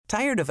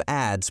Tired of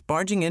ads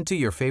barging into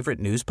your favorite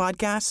news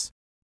podcasts?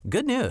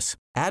 Good news.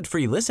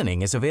 Ad-free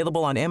listening is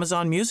available on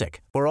Amazon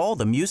Music for all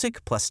the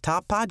music plus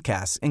top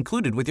podcasts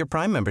included with your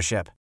Prime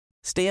membership.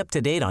 Stay up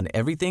to date on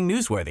everything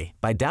newsworthy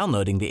by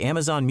downloading the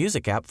Amazon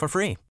Music app for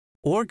free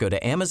or go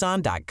to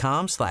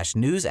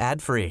amazon.com/news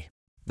ad free.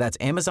 That's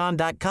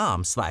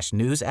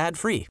amazon.com/news ad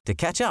free to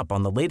catch up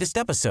on the latest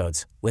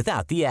episodes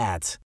without the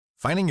ads.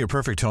 Finding your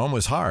perfect home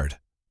was hard,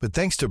 but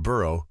thanks to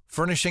Burrow,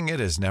 furnishing it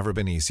has never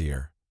been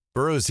easier.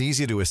 Burrow's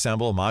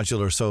easy-to-assemble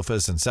modular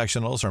sofas and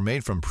sectionals are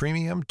made from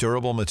premium,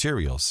 durable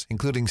materials,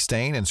 including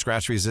stain and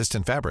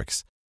scratch-resistant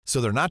fabrics.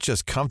 So they're not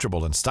just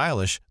comfortable and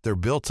stylish, they're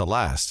built to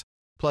last.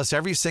 Plus,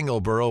 every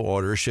single Burrow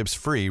order ships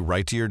free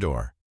right to your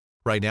door.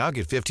 Right now,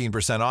 get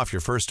 15% off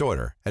your first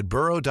order at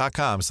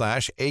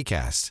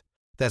burrow.com/ACAST.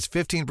 That's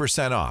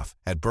 15% off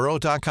at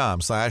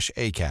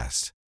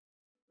burrow.com/ACAST.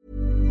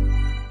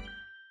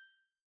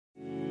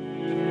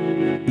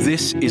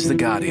 This is The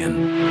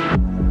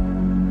Guardian.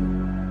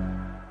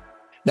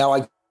 Now,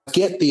 I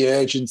get the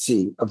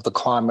urgency of the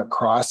climate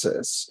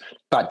crisis,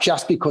 but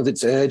just because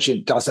it's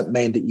urgent doesn't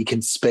mean that you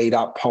can speed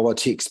up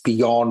politics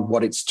beyond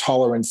what its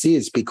tolerance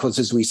is, because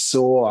as we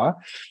saw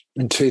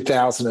in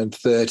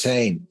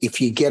 2013, if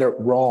you get it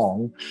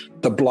wrong,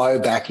 the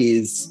blowback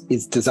is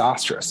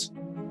disastrous.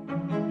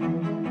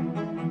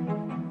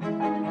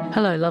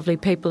 Hello, lovely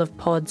people of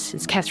Pods.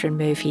 It's Catherine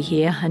Murphy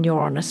here, and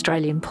you're on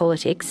Australian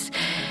Politics.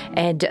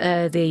 And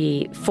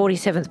the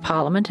 47th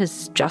Parliament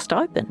has just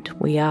opened.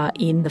 We are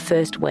in the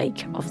first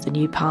week of the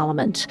new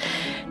Parliament.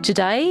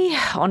 Today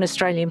on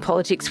Australian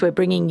Politics, we're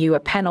bringing you a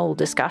panel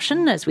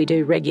discussion, as we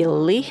do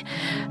regularly,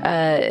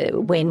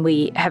 when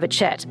we have a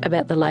chat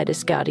about the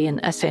latest Guardian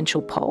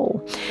Essential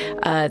poll.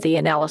 The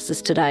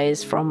analysis today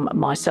is from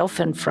myself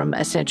and from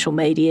Essential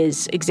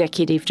Media's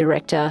Executive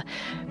Director,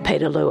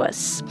 Peter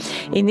Lewis.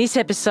 In this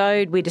episode,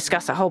 we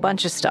discuss a whole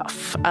bunch of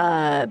stuff,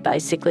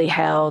 basically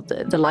how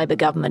the Labor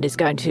government is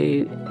going to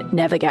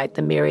navigate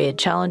the myriad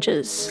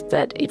challenges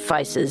that it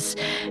faces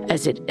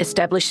as it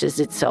establishes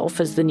itself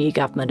as the new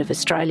government of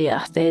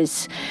Australia.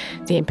 There's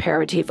the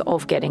imperative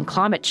of getting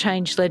climate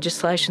change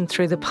legislation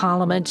through the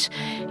Parliament,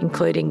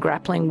 including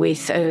grappling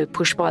with a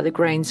push by the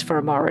Greens for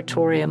a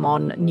moratorium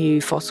on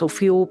new fossil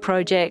fuel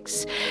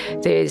projects.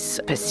 There's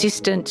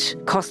persistent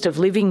cost of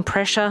living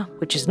pressure,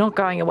 which is not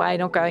going away,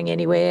 not going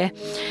anywhere.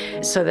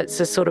 So that's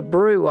a sort of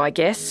brew, I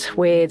guess,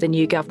 where the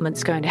new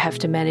government's going to have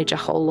to manage a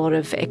whole lot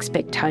of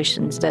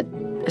expectations that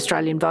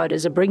Australian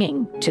voters are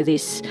bringing to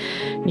this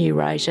new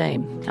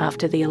regime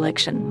after the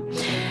election.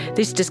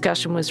 This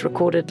discussion was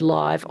recorded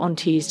live on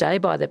Tuesday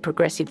by the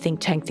progressive think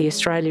tank, the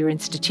Australia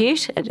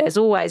Institute. And as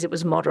always, it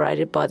was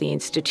moderated by the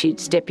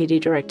Institute's Deputy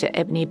Director,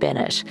 Ebony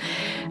Bennett.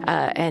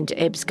 And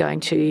Eb's going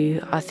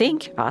to, I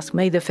think, ask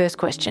me the first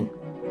question.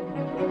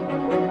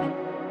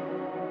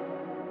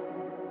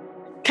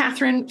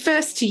 Catherine,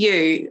 first to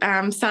you,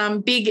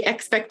 some big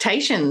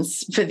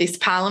expectations for this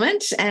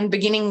Parliament, and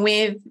beginning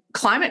with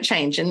climate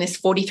change and this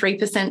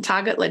 43%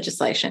 target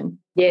legislation.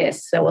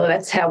 Yes, so well,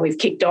 that's how we've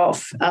kicked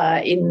off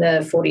in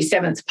the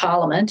 47th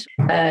Parliament,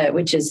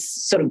 which is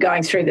sort of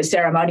going through the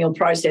ceremonial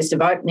process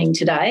of opening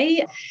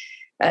today.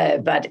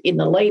 But in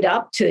the lead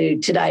up to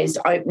today's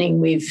opening,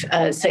 we've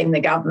seen the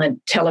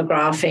government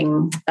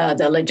telegraphing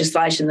the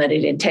legislation that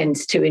it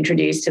intends to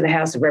introduce to the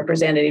House of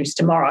Representatives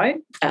tomorrow.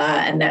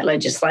 And that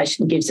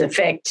legislation gives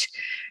effect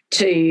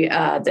to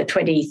the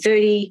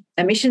 2030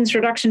 emissions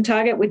reduction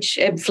target, which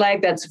Eb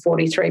flagged, that's a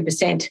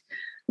 43%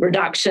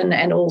 reduction,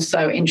 and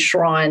also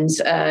enshrines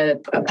a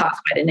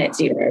pathway to net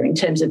zero in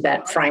terms of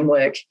that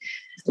framework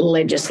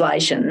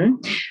legislation.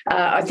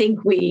 I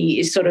think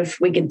we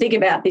can think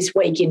about this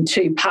week in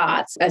two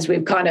parts, as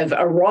we've kind of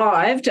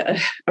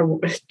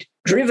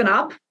driven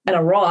up and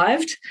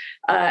arrived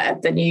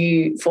at the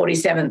new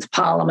 47th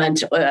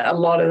Parliament. A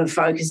lot of the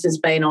focus has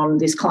been on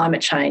this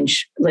climate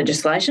change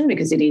legislation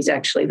because it is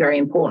actually very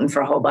important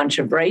for a whole bunch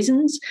of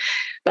reasons.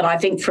 But I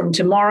think from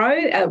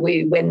tomorrow,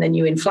 when the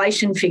new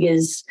inflation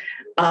figures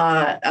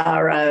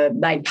are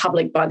made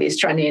public by the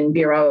Australian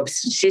Bureau of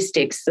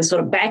Statistics, the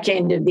sort of back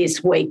end of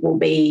this week will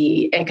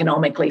be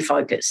economically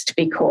focused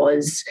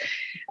because,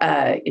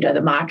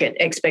 the market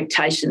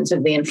expectations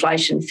of the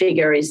inflation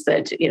figure is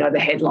that, the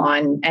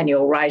headline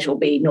annual rate will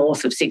be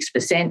north of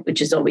 6%,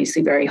 which is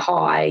obviously very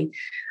high.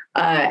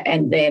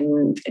 And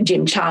then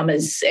Jim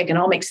Chalmers'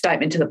 economic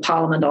statement to the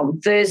Parliament on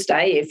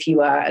Thursday, if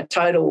you are a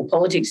total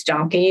politics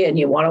junkie and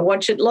you want to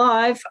watch it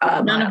live.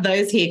 None of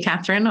those here,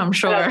 Catherine, I'm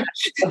sure.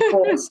 Of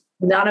course,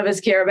 none of us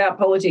care about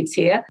politics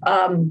here.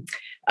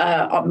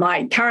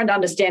 My current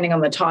understanding on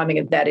the timing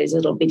of that is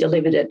it'll be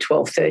delivered at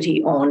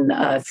 12:30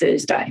 on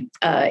Thursday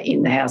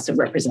in the House of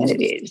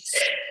Representatives.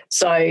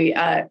 So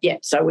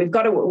we've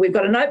got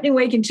an opening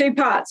week in two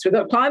parts. We've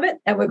got climate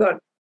and we've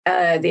got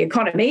the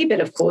economy, but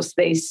of course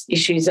these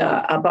issues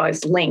are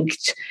both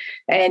linked.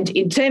 And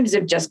in terms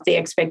of just the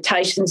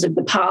expectations of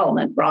the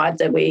Parliament, right,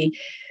 that we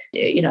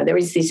there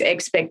is this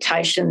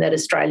expectation that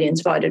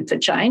Australians voted for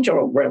change,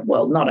 or,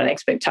 well, not an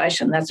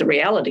expectation, that's a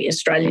reality.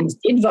 Australians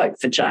did vote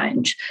for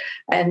change.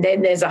 And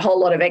then there's a whole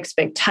lot of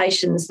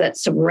expectations that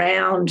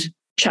surround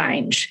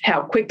change,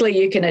 how quickly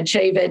you can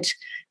achieve it,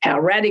 how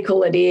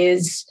radical it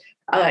is,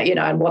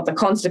 and what the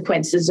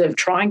consequences of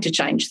trying to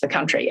change the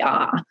country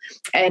are.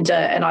 And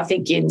I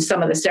think in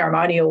some of the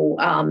ceremonial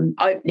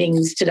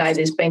openings today,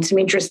 there's been some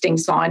interesting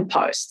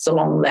signposts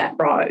along that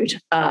road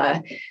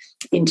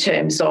in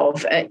terms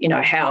of,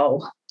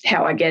 how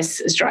I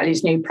guess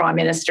Australia's new Prime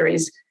Minister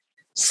is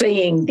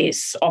seeing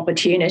this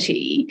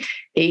opportunity.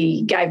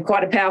 He gave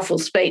quite a powerful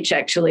speech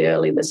actually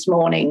early this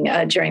morning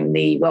during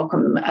the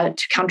Welcome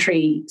to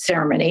Country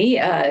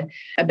ceremony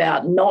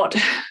about not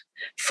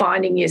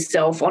finding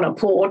yourself on a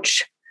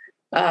porch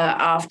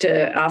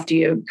after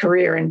your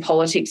career in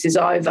politics is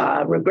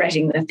over,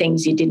 regretting the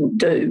things you didn't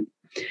do.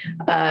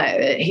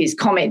 His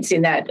comments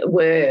in that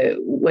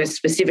were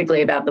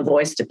specifically about the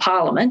voice to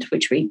Parliament,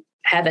 which we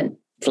haven't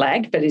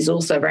flagged, but is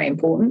also very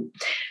important.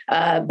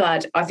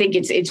 But I think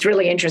it's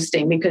really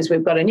interesting because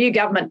we've got a new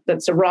government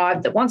that's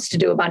arrived that wants to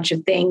do a bunch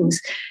of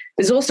things.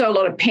 There's also a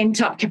lot of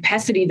pent-up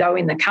capacity, though,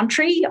 in the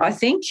country, I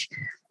think,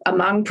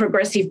 among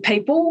progressive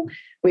people.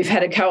 We've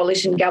had a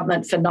coalition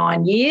government for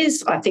 9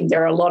 years. I think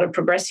there are a lot of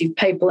progressive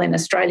people in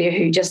Australia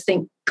who just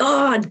think,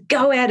 God,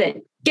 go at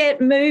it, get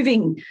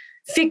moving,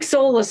 fix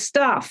all the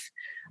stuff.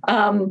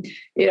 And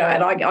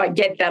I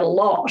get that a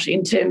lot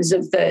in terms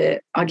of the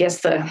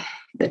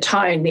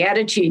tone, the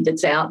attitude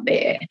that's out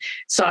there.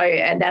 So,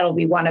 and that'll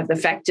be one of the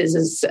factors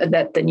is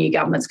that the new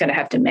government's going to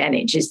have to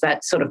manage, is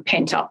that sort of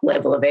pent-up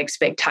level of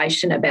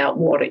expectation about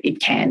what it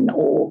can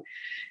or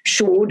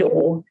should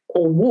or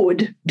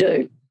would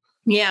do.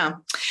 Yeah.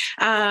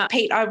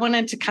 Pete, I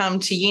wanted to come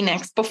to you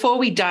next. Before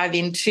we dive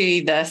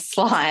into the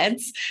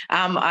slides,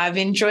 I've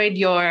enjoyed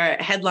your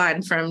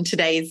headline from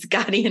today's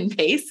Guardian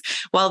piece.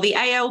 While the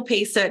ALP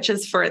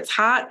searches for its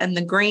heart and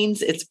the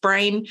Greens its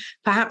brain,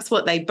 perhaps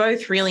what they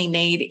both really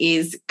need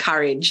is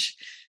courage.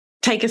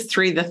 Take us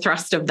through the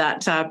thrust of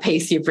that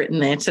piece you've written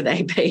there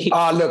today, Pete.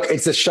 Oh, look,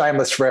 it's a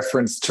shameless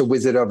reference to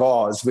Wizard of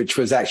Oz, which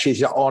was actually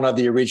to honour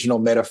the original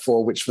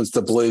metaphor, which was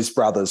the Blues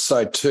Brothers.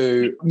 So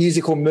to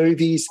musical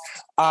movies,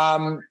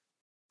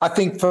 I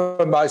think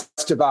for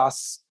most of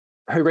us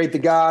who read The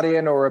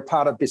Guardian or are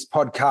part of this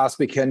podcast,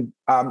 we can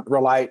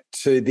relate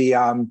to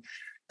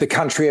the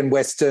country and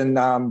western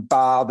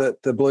bar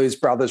that the Blues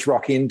Brothers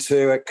rock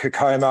into at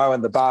Kokomo,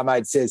 and the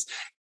barmaid says,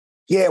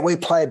 yeah, we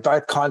played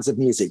both kinds of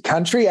music,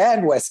 country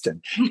and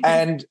western.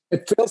 And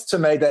it feels to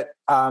me that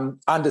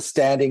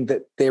understanding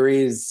that there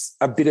is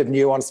a bit of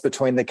nuance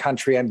between the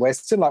country and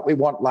western, like we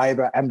want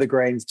Labor and the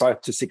Greens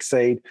both to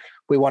succeed.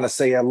 We want to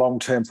see a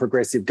long-term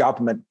progressive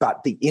government.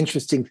 But the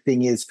interesting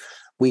thing is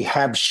we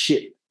have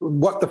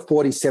what the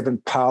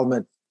 47th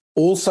Parliament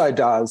also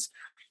does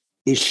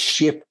is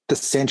shift the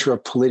centre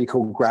of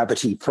political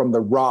gravity from the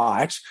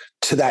right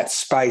to that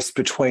space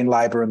between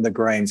Labor and the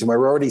Greens. And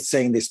we're already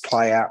seeing this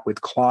play out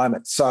with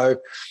climate. So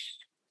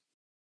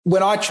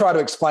when I try to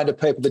explain to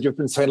people the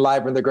difference between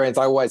Labor and the Greens,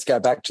 I always go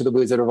back to the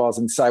Wizard of Oz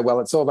and say, well,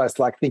 it's almost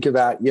like, think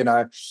about,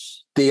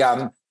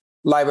 the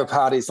Labor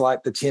Party's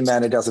like the tin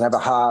man who doesn't have a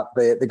heart.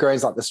 The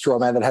Greens like the straw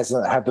man that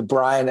doesn't have the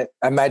brain.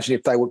 Imagine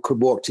if they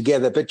could walk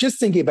together. But just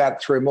thinking about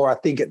it through more, I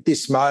think at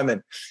this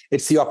moment,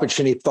 it's the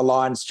opportunity for the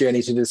Lions'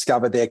 journey to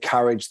discover their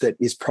courage that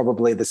is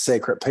probably the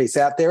secret piece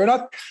out there. And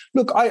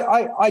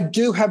I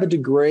do have a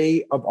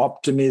degree of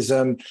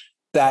optimism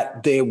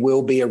that there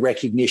will be a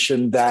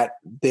recognition that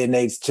there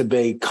needs to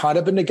be kind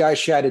of a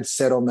negotiated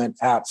settlement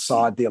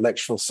outside the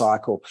electoral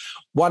cycle.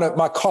 One of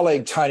my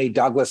colleague, Tony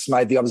Douglas,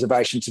 made the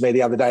observation to me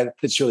the other day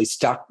that's really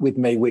stuck with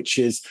me, which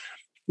is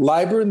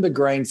Labor and the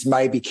Greens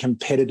may be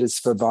competitors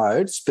for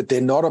votes, but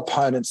they're not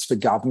opponents for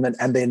government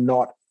and they're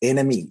not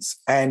enemies.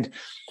 And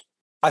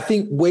I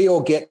think we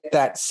all get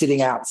that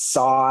sitting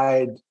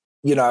outside,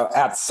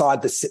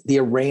 outside the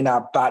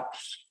arena, but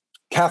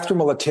Catherine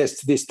will attest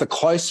to this, the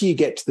closer you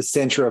get to the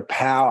centre of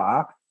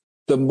power,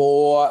 the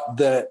more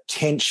the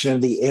tension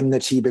and the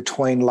enmity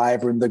between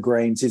Labor and the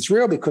Greens is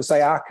real, because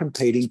they are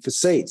competing for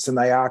seats and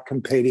they are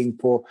competing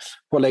for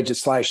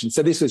legislation.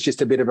 So this was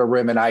just a bit of a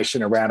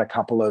rumination around a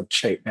couple of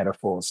cheap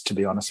metaphors, to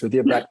be honest with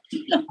you. But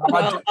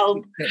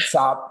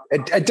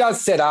it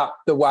does set up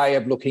the way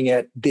of looking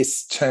at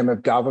this term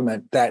of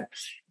government, that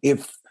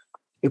if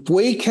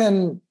we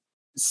can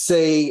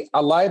see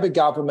a Labor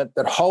government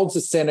that holds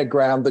the centre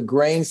ground, the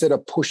Greens that are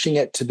pushing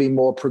it to be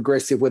more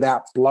progressive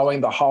without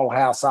blowing the whole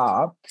house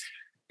up,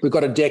 we've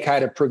got a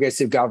decade of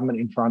progressive government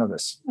in front of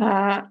us.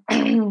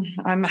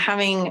 I'm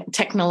having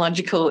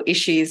technological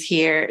issues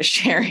here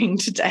sharing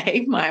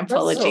today. My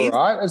apologies. That's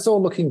all right. It's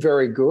all looking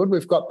very good.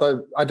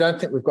 I don't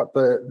think we've got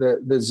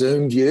the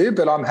Zoom view,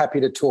 but I'm happy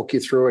to talk you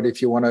through it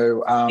if you want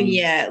to.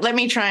 Yeah, let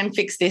me try and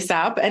fix this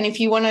up. And if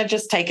you want to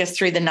just take us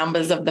through the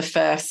numbers of the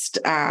first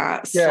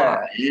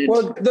slide.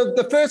 Well,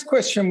 the first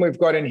question we've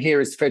got in here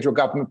is federal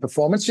government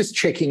performance, just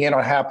checking in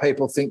on how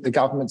people think the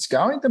government's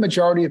going. The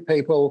majority of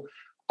people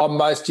on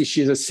most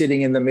issues are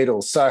sitting in the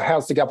middle. So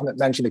how's the government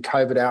managing the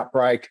COVID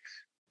outbreak?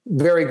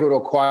 very good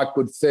or quite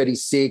good,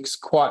 36,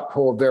 quite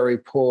poor, very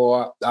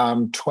poor,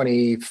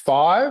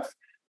 25.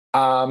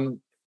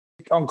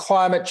 On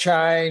climate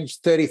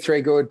change,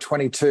 33 good,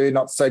 22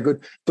 not so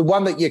good. The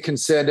one that you're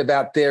concerned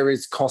about there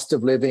is cost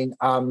of living,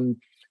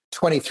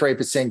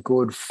 23%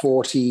 good,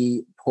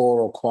 40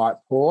 poor or quite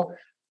poor.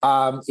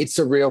 It's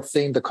a real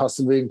thing, the cost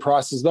of living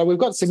prices, though we've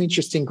got some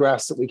interesting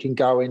graphs that we can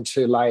go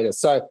into later.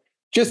 So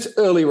just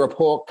early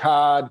report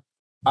card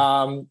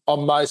on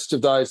most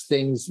of those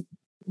things,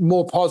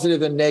 more positive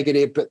than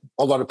negative, but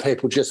a lot of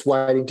people just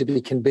waiting to be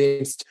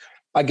convinced.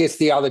 I guess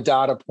the other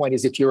data point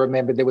is, if you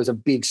remember, there was a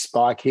big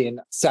spike in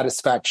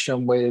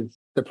satisfaction with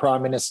the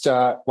Prime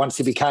Minister once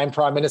he became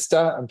Prime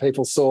Minister, and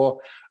people saw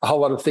a whole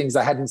lot of things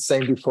they hadn't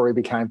seen before he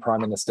became Prime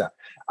Minister.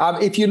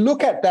 If you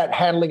look at that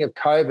handling of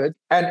COVID,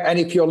 and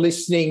if you're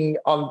listening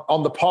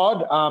on the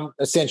pod,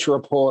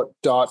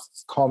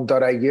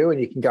 essentialreport.com.au, and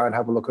you can go and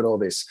have a look at all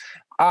this.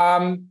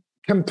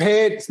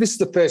 This is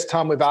the first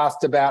time we've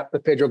asked about the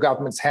federal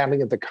government's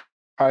handling of the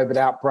COVID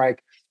outbreak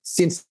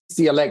since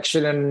the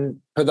election. And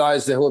for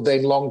those who have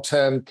been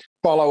long-term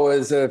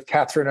followers of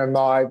Catherine and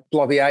my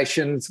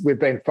bloviations, we've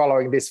been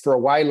following this for a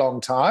way long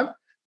time.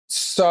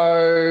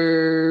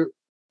 So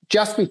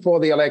just before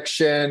the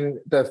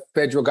election, the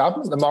federal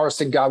government, the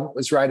Morrison government,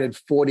 was rated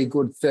 40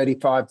 good,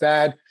 35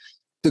 bad.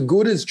 The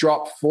good has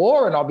dropped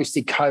 4, and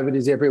obviously COVID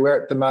is everywhere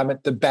at the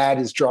moment. The bad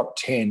has dropped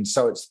 10,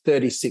 so it's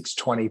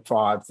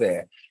 36-25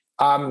 there.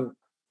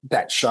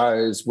 That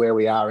shows where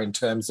we are in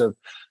terms of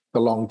the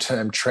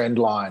long-term trend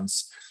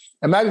lines.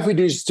 And maybe if we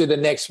just do the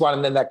next one,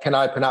 and then that can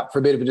open up for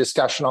a bit of a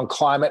discussion on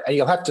climate. And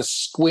you'll have to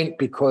squint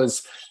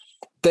because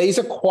these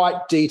are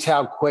quite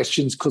detailed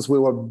questions, because we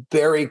were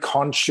very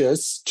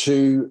conscious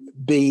to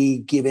be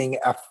giving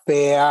a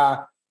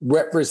fair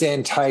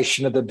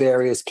representation of the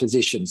various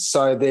positions.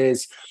 So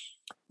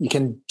you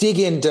can dig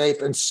in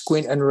deep and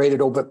squint and read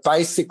it all. But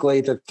basically,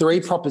 the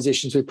 3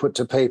 propositions we put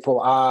to people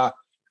are: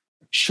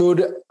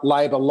 should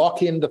Labor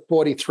lock in the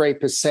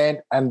 43%?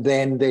 And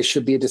then there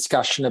should be a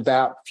discussion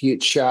about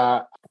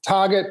future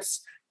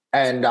targets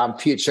and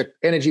future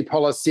energy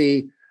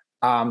policy.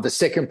 The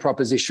second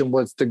proposition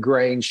was the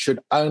Greens should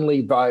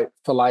only vote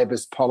for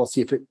Labor's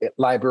policy if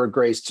Labor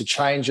agrees to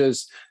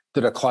changes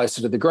that are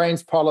closer to the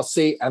Greens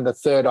policy. And the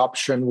third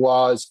option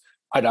was,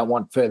 I don't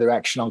want further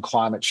action on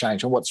climate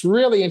change. And what's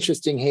really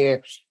interesting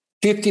here,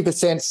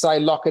 50% say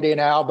lock it in,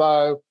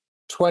 Albo.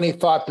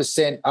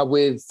 25% are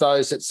with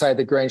those that say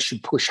the Greens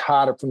should push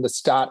harder from the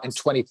start, and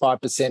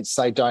 25%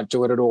 say don't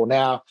do it at all.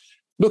 Now,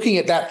 looking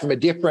at that from a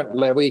different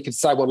level, you could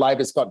say, well,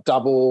 Labor's got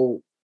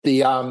double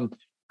the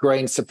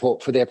Green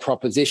support for their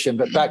proposition.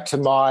 But back to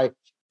my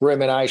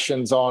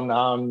ruminations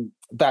on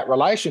that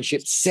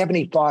relationship,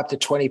 75 to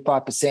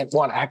 25%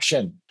 want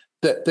action.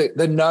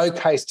 The no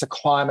case to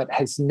climate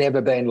has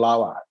never been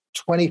lower,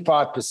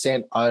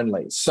 25%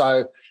 only.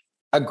 So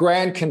a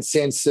grand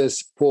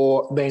consensus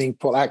for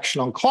meaningful action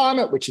on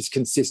climate, which is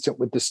consistent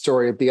with the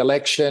story of the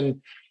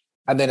election.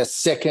 And then a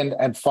second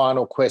and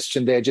final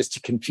question there, just to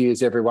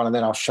confuse everyone, and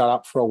then I'll shut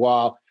up for a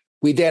while.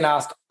 We then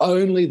asked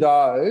only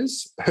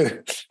those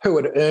who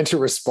had earned a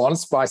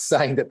response by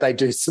saying that they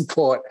do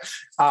support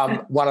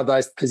one of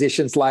those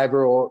positions,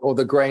 Labor or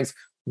the Greens,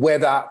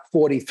 whether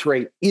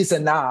 43 is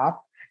enough.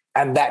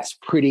 And that's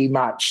pretty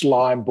much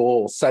line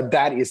ball. So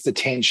that is the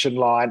tension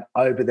line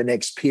over the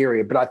next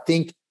period. But I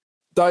think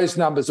those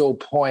numbers all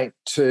point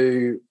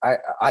to,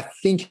 I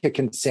think, a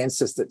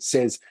consensus that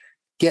says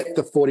get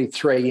the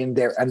 43 in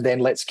there, and then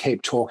let's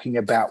keep talking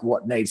about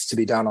what needs to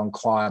be done on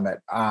climate.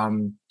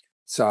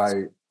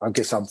 So I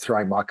guess I'm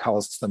throwing my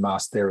colours to the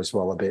mast there as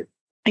well a bit.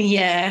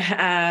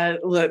 Yeah,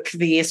 look,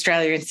 the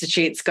Australia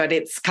Institute's got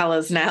its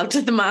colours nailed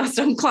to the mast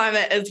on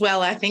climate as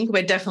well. I think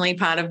we're definitely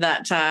part of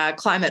that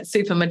climate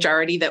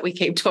supermajority that we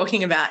keep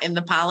talking about in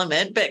the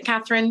Parliament. But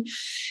Catherine,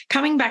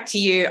 coming back to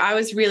you, I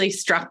was really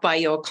struck by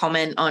your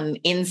comment on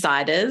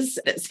insiders.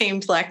 It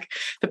seemed like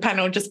the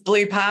panel just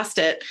blew past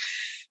it.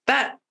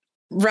 That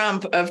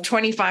rump of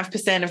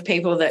 25% of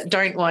people that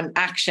don't want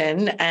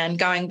action, and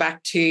going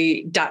back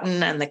to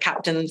Dutton and the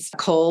captain's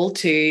call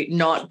to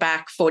not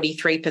back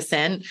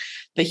 43%,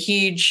 the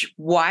huge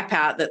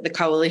wipeout that the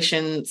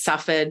coalition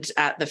suffered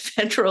at the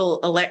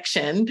federal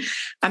election.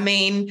 I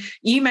mean,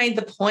 you made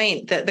the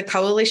point that the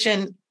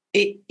coalition,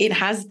 it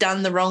has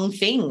done the wrong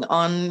thing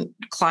on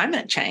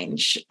climate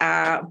change,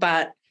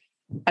 but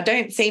I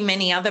don't see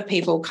many other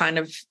people kind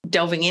of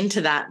delving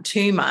into that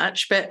too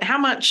much. But how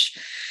much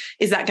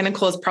is that going to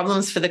cause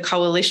problems for the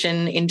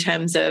coalition in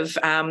terms of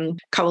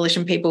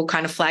coalition people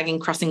kind of flagging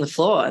crossing the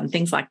floor and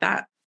things like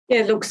that?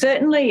 Yeah, look,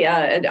 certainly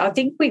I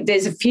think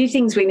there's a few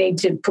things we need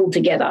to pull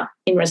together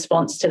in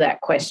response to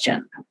that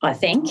question, I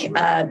think.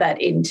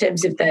 But in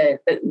terms of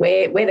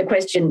where the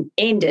question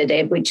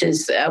ended, which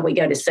is are we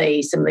going to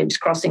see some Libs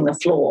crossing the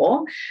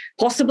floor?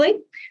 Possibly.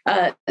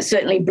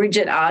 Certainly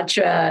Bridget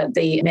Archer,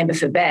 the member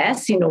for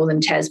Bass in Northern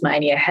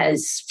Tasmania,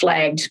 has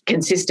flagged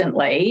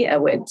consistently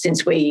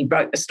since we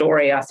broke the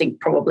story, I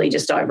think probably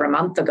just over a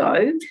month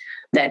ago,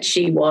 that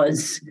she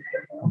was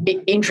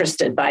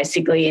interested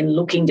basically in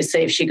looking to see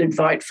if she could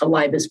vote for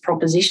Labor's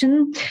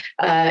proposition.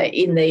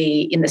 In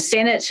the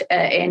Senate,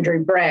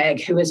 Andrew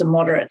Bragg, who is a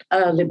moderate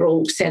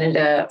Liberal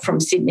senator from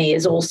Sydney,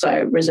 is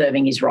also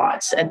reserving his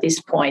rights at this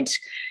point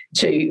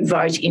to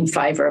vote in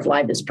favour of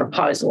Labor's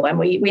proposal. And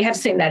we have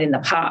seen that in the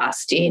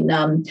past in,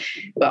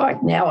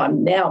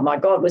 my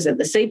God, was it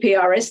the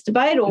CPRS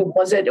debate or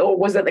was it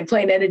the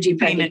clean energy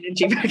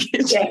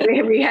package?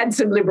 Yeah, we had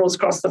some Liberals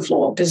cross the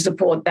floor to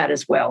support that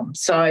as well.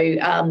 So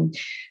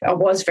I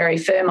was very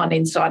firm on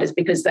insiders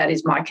because that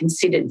is my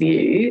considered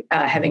view,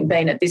 having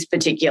been at this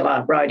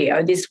particular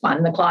rodeo, this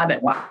one, the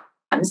climate one,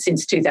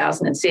 since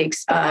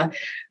 2006. I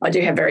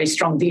do have very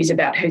strong views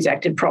about who's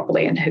acted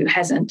properly and who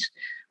hasn't.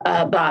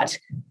 But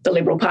the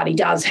Liberal Party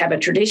does have a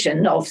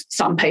tradition of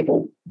some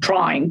people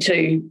trying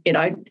to,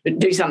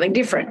 do something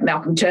different.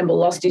 Malcolm Turnbull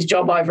lost his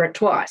job over it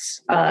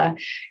twice.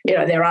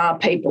 There are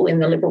people in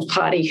the Liberal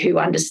Party who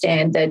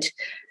understand that,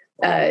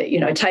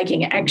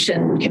 taking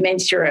action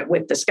commensurate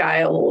with the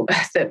scale of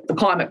the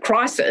climate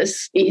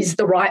crisis is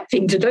the right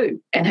thing to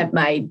do and have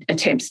made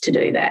attempts to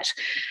do that.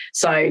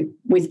 So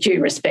with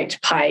due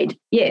respect paid,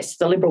 yes,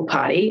 the Liberal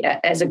Party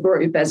as a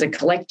group, as a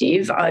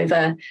collective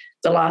over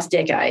the last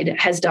decade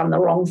has done the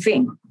wrong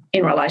thing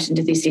in relation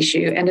to this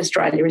issue, and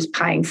Australia is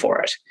paying for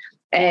it.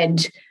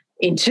 And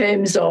in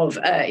terms of,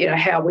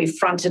 how we've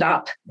fronted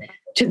up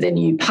to the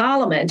new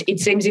parliament, it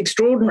seems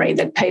extraordinary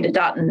that Peter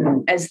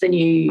Dutton, as the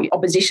new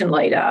opposition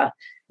leader,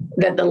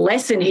 that the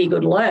lesson he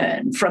could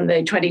learn from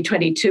the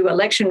 2022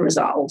 election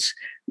results,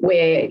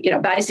 where,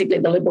 basically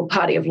the Liberal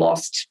Party have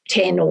lost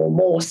 10 or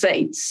more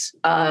seats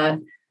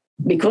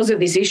because of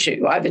this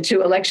issue over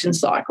 2 election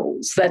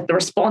cycles, that the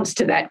response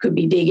to that could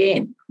be dig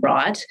in,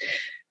 right?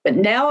 But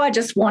now I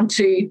want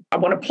to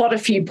plot a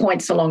few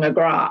points along a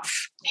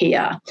graph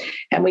here.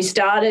 And we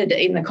started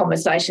in the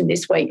conversation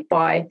this week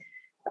by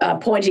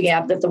pointing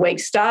out that the week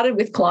started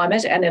with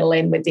climate and it'll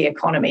end with the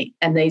economy.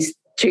 And these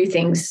two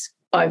things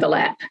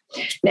overlap.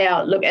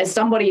 Now, look, as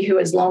somebody who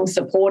has long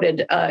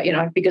supported,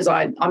 because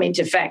I'm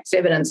into facts,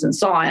 evidence and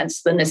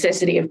science, the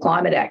necessity of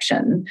climate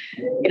action,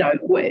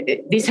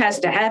 this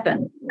has to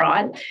happen,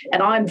 right?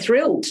 And I'm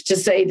thrilled to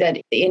see that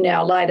in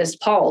our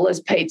latest poll,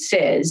 as Pete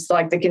says,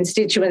 like the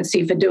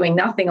constituency for doing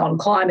nothing on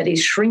climate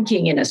is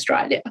shrinking in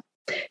Australia.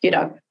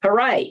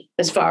 Hooray,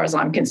 as far as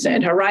I'm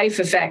concerned. Hooray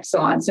for fact,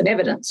 science and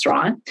evidence,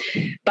 right?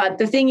 But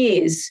the thing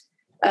is,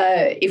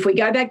 if we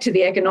go back to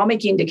the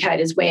economic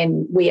indicators,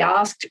 when we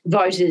asked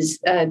voters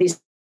this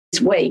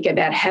week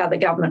about how the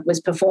government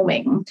was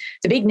performing,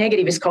 the big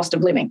negative is cost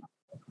of living,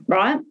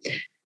 right?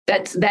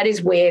 That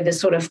is where the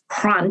sort of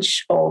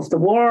crunch of the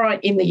war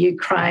in the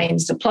Ukraine,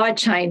 supply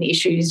chain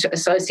issues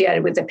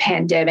associated with the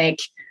pandemic,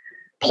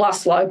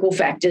 plus local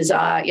factors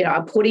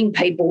are putting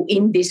people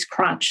in this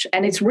crunch.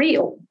 And it's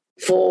real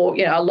for,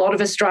 a lot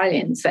of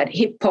Australians. That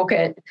hip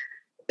pocket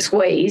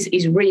squeeze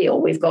is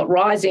real. We've got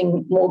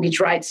rising mortgage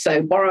rates,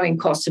 so borrowing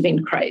costs have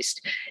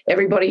increased.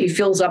 Everybody who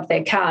fills up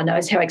their car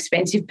knows how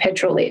expensive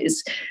petrol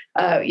is.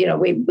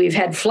 We've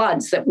had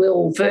floods that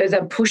will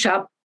further push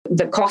up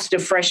the cost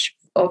of fresh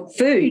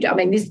food. I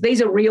mean,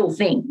 these are real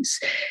things.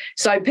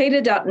 So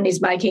Peter Dutton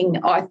is making,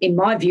 in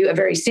my view, a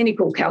very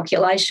cynical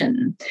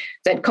calculation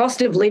that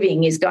cost of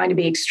living is going to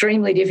be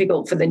extremely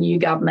difficult for the new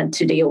government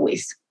to deal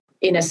with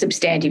in a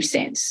substantive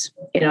sense.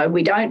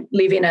 We don't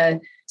live in a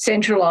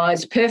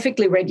centralised,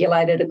 perfectly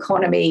regulated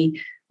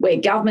economy where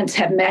governments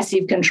have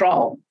massive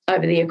control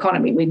over the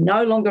economy. We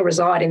no longer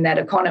reside in that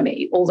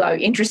economy, although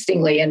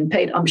interestingly, and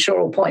Pete, I'm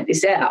sure will point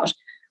this out,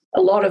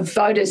 a lot of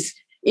voters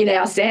in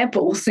our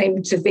sample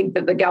seem to think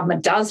that the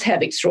government does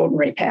have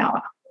extraordinary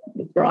power,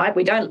 right?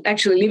 We don't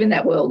actually live in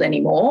that world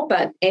anymore,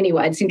 but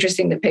anyway, it's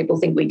interesting that people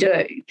think we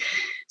do.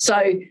 So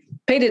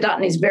Peter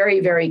Dutton is very,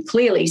 very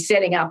clearly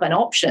setting up an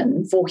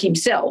option for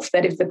himself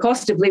that if the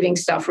cost of living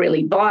stuff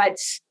really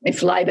bites,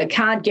 if Labor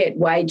can't get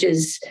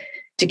wages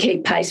to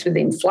keep pace with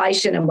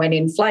inflation, and when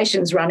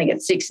inflation's running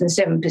at 6 and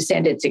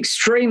 7%, it's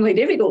extremely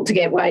difficult to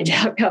get wage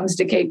outcomes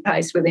to keep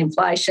pace with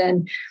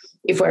inflation.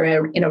 If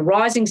we're in a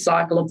rising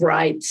cycle of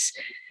rates,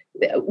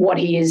 what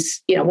he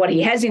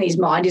has in his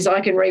mind is, I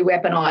can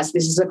re-weaponise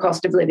this as a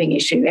cost of living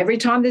issue. Every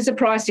time there's a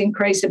price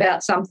increase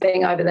about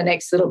something over the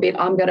next little bit,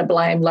 I'm going to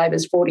blame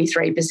Labor's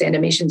 43%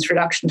 emissions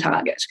reduction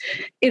target.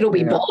 It'll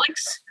be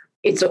bollocks.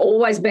 It's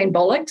always been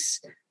bollocks,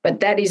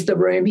 but that is the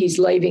room he's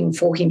leaving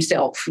for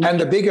himself. And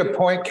the bigger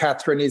point,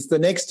 Catherine, is the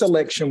next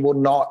election will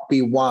not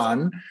be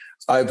won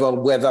over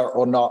whether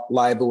or not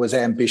Labor was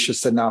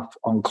ambitious enough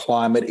on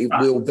climate. It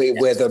will be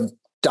whether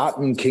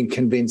Dutton can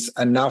convince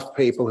enough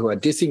people who are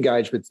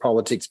disengaged with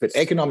politics but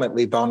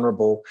economically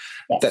vulnerable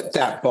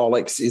that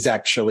bollocks is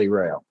actually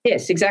real.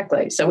 Yes,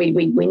 exactly. So we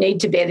need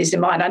to bear this in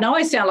mind. I know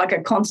I sound like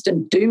a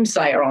constant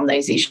doomsayer on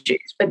these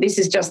issues, but this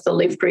is just the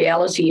lived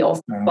reality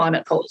of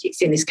climate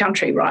politics in this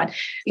country, right?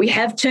 We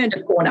have turned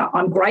a corner.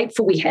 I'm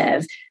grateful we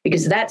have,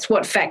 because that's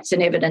what facts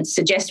and evidence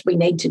suggest we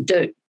need to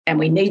do, and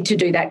we need to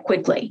do that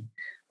quickly.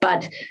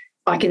 But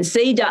I can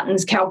see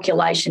Dutton's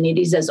calculation. It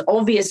is as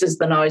obvious as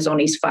the nose on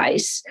his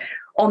face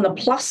on the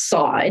plus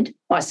side,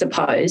 I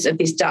suppose, of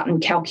this Dutton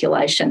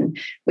calculation,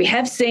 we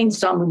have seen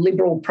some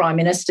Liberal prime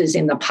ministers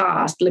in the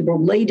past,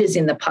 Liberal leaders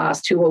in the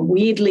past, who are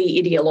weirdly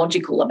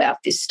ideological about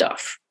this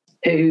stuff,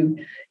 who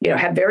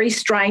have very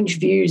strange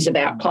views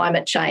about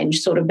climate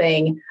change sort of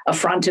being a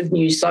front of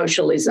new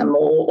socialism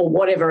or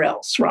whatever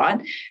else,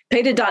 right?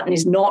 Peter Dutton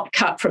is not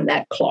cut from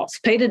that cloth.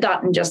 Peter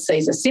Dutton just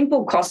sees a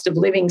simple cost of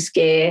living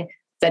scare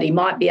that he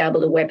might be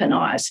able to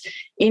weaponise.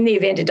 In the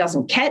event it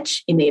doesn't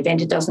catch, in the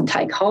event it doesn't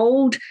take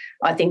hold,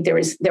 I think there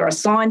are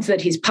signs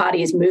that his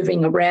party is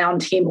moving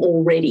around him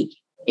already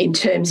in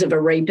terms of a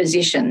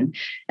reposition.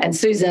 And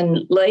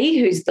Susan Lee,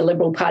 who's the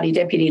Liberal Party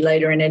deputy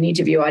leader, in an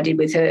interview I did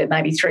with her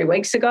maybe 3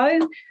 weeks ago,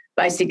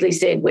 basically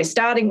said, we're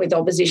starting with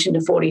opposition to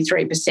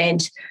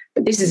 43%,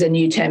 but this is a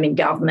new term in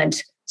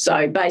government,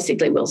 so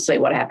basically we'll see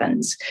what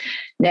happens.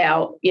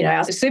 Now,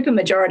 our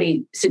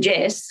supermajority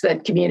suggests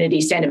that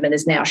community sentiment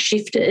has now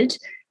shifted.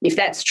 If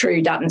that's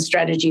true, Dutton's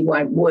strategy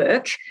won't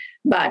work.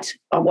 But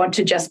I want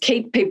to just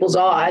keep people's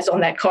eyes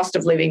on that cost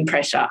of living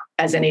pressure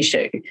as an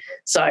issue.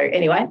 So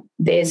anyway,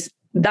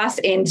 thus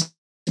ends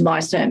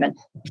my sermon.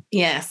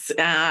 Yes,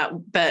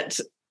 but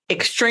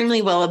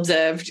extremely well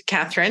observed,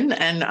 Catherine,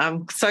 and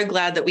I'm so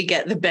glad that we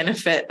get the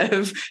benefit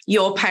of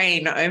your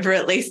pain over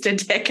at least a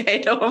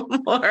decade or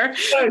more. Got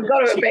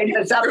to have been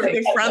for something.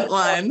 The front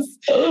lines.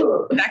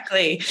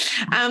 Exactly.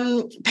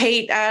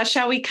 Pete,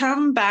 shall we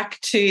come back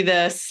to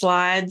the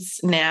slides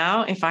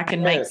now, if I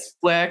can make it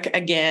work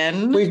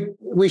again?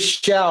 We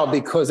shall,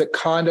 because it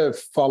kind of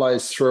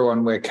follows through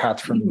on where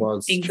Catherine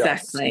was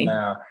exactly just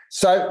now.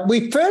 So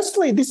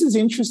this is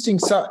interesting.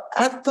 So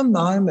at the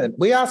moment,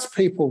 we ask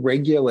people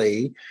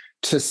regularly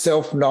to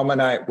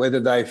self-nominate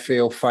whether they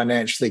feel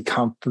financially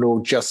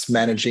comfortable just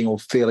managing or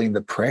feeling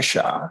the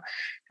pressure.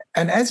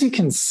 And as you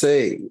can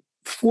see,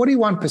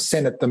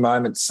 41% at the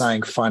moment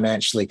saying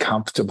financially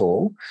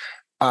comfortable,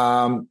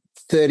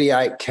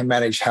 38% can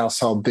manage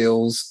household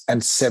bills,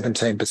 and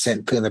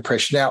 17% feeling the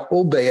pressure. Now,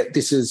 albeit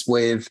this is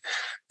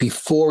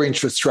before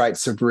interest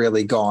rates have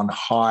really gone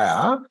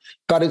higher,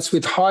 but it's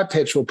with high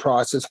petrol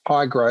prices,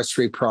 high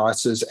grocery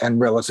prices, and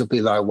relatively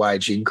low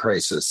wage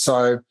increases.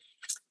 So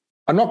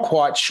I'm not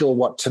quite sure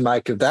what to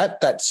make of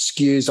that. That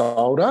skews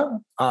older,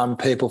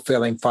 people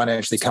feeling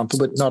financially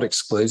comfortable, but not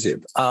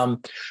exclusive.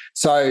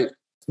 So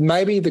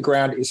maybe the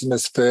ground isn't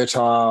as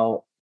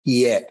fertile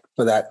yet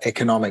for that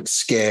economic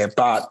scare,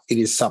 but it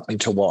is something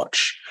to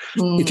watch.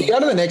 If you go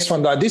to the next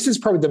one, though, this is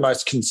probably the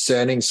most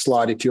concerning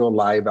slide if you're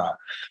Labor.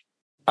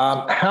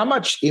 How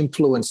much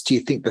influence do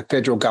you think the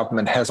federal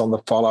government has on the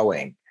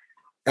following?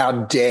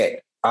 Our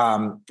debt,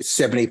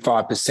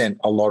 75%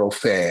 a lot or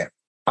fair.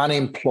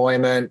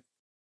 Unemployment,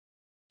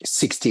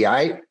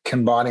 68%,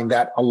 combining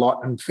that a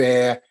lot and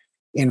fair.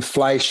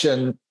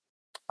 Inflation,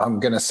 I'm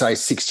going to say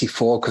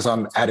 64% because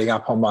I'm adding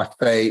up on my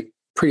feet.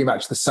 Pretty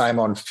much the same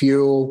on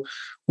fuel.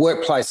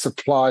 Workplace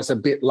supplies a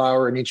bit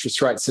lower and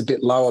interest rates a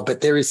bit lower,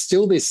 but there is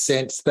still this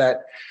sense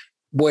that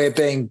we're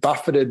being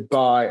buffeted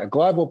by a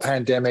global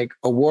pandemic,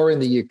 a war in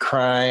the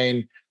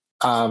Ukraine,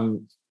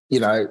 pretty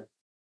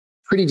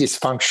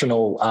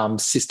dysfunctional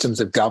systems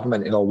of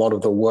government in a lot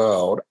of the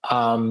world,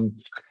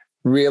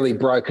 really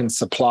broken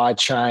supply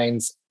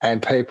chains,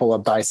 and people are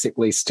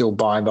basically still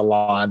buying the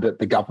line that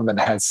the government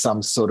has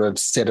some sort of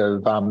set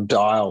of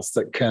dials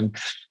that can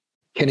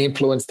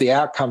influence the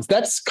outcomes.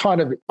 That's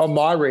kind of, on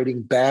my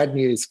reading, bad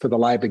news for the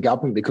Labor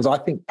government, because I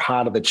think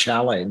part of the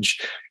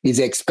challenge is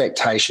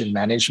expectation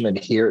management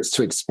here. It's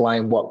to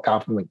explain what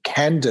government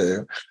can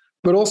do,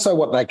 but also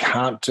what they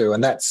can't do.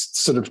 And that's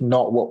sort of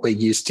not what we're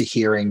used to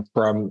hearing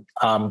from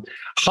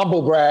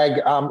humble brag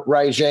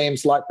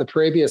regimes like the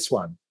previous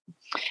one.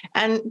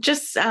 And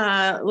just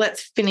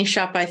let's finish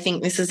up. I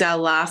think this is our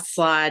last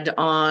slide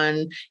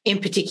on, in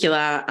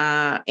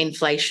particular,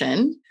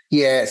 inflation.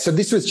 Yeah, so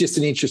this was just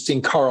an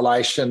interesting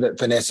correlation that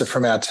Vanessa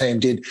from our team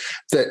did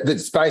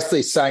that's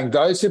basically saying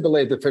those who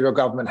believe the federal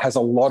government has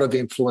a lot of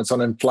influence on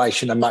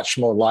inflation are much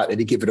more likely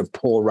to give it a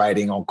poor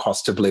rating on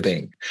cost of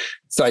living.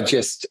 So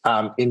just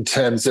in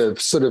terms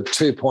of sort of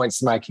 2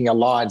 points making a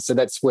line, so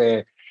that's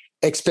where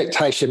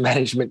expectation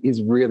management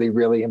is really,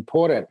 really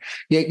important.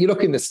 Yeah, you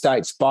look in the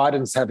States,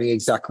 Biden's having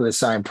exactly the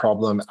same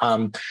problem.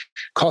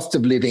 Cost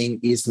of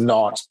living is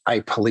not a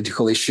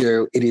political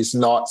issue. It is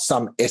not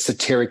some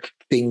esoteric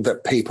thing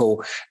that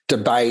people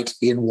debate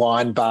in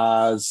wine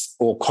bars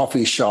or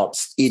coffee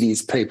shops. It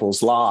is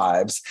people's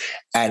lives.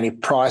 And if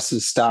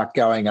prices start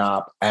going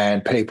up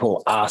and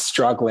people are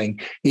struggling,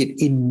 it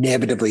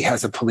inevitably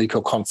has a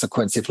political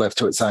consequence if left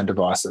to its own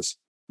devices.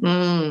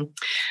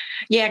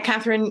 Yeah,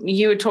 Catherine,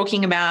 you were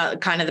talking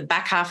about kind of the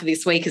back half of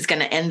this week is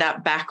going to end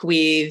up back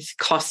with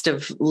cost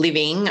of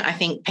living. I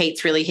think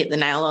Pete's really hit the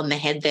nail on the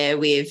head there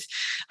with,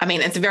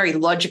 it's very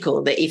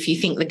logical that if you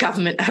think the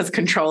government has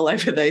control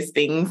over those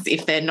things,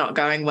 if they're not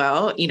going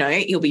well,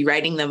 you'll be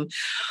rating them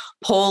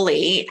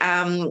poorly.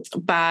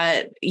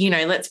 But,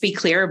 let's be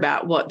clear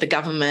about what the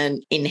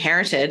government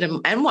inherited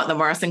and what the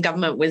Morrison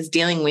government was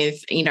dealing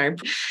with.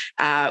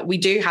 We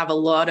do have a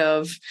lot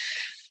of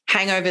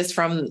hangovers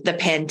from the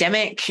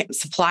pandemic,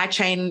 supply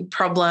chain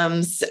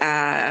problems,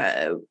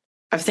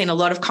 I've seen a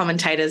lot of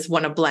commentators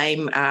want to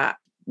blame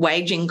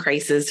wage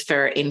increases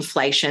for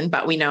inflation,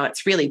 but we know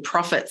it's really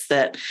profits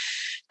that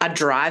are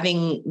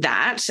driving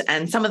that.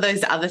 And some of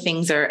those other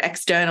things are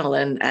external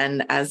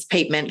and as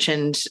Pete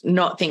mentioned,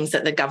 not things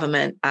that the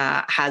government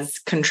has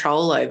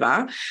control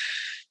over.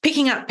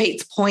 Picking up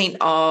Pete's point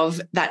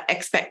of that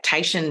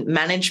expectation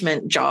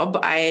management job,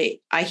 I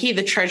hear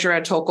the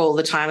Treasurer talk all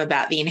the time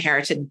about the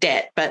inherited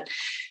debt, but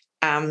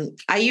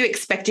are you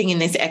expecting in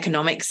this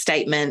economic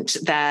statement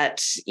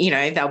that,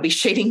 they'll be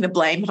shooting the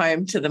blame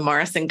home to the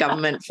Morrison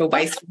government for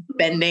wasteful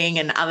spending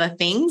and other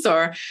things,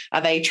 or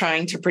are they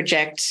trying to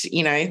project,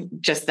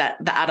 just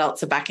that the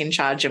adults are back in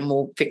charge and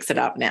we'll fix it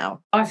up now?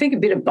 I think a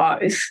bit of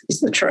both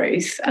is the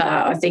truth.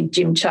 I think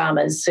Jim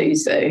Chalmers,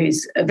 who's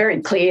a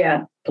very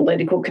clear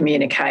political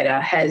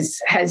communicator,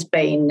 has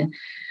been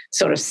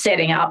sort of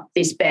setting up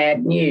this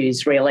bad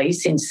news really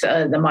since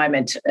the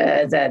moment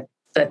that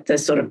the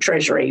sort of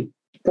Treasury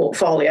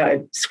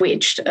portfolio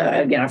switched,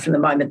 from the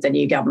moment the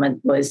new government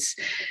was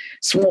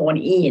sworn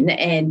in,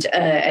 and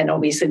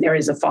obviously there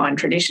is a fine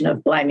tradition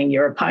of blaming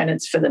your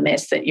opponents for the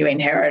mess that you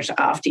inherit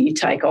after you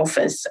take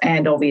office.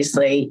 And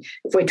obviously,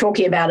 if we're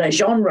talking about a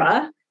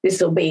genre,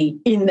 this will be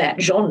in that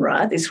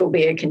genre. This will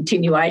be a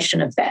continuation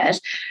of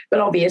that. But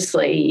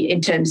obviously,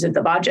 in terms of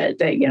the budget,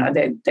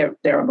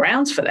 there are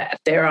grounds for that.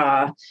 There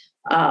are.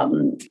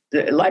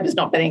 Labor's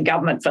not been in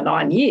government for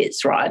 9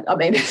 years, right? I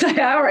mean,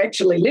 they are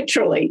actually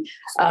literally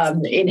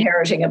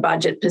inheriting a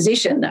budget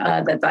position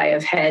that they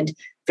have had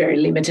very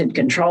limited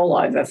control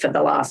over for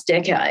the last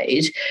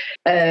decade.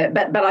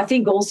 But I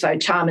think also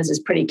Chalmers is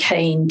pretty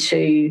keen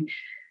to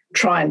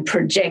try and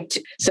project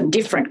some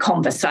different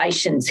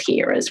conversations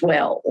here as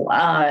well.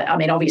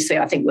 Obviously,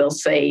 I think we'll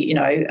see.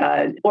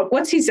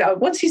 What's his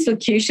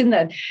locution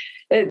that.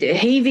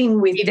 Heaving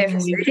with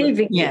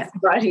deficit, yeah,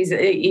 right?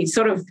 He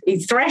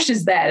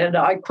thrashes that, and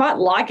I quite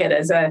like it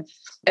as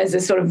a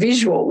sort of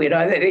visual.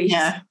 That he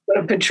sort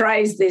of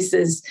portrays this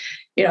as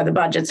the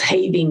budget's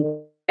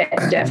heaving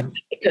deficit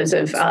because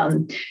of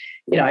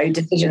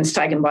decisions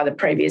taken by the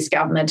previous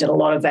government, and a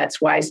lot of that's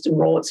waste and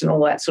rorts and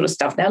all that sort of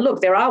stuff. Now,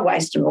 look, there are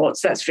waste and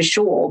rorts, that's for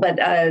sure, but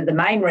the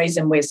main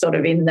reason we're sort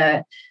of in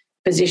the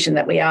position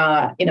that we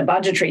are in a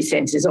budgetary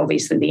sense is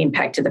obviously the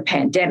impact of the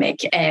pandemic,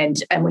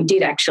 and we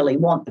did actually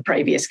want the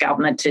previous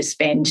government to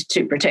spend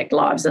to protect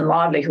lives and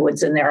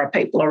livelihoods, and there are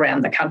people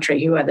around the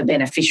country who are the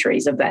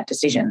beneficiaries of that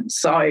decision.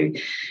 So,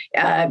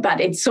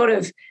 but it's sort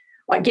of,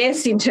 I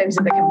guess, in terms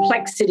of the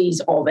complexities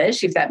of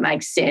it, if that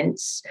makes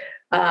sense,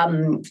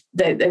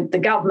 the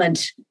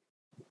government,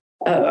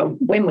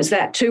 when was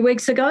that, 2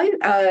 weeks ago,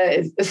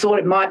 thought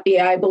it might be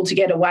able to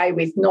get away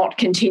with not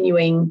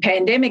continuing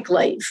pandemic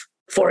leave,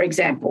 for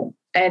example,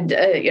 and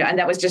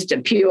that was just a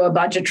pure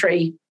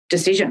budgetary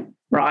decision,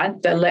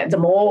 right? The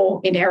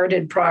more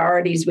inherited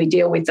priorities we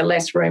deal with, the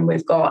less room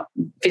we've got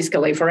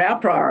fiscally for our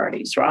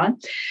priorities, right?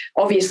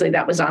 Obviously,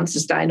 that was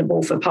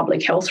unsustainable for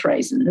public health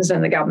reasons,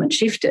 and the government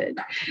shifted.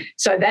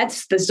 So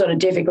that's the sort of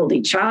difficulty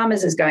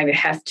Chalmers is going to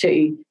have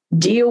to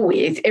deal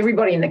with.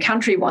 Everybody in the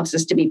country wants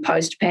us to be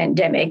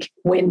post-pandemic.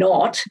 We're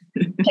not.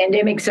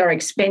 Pandemics are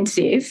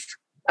expensive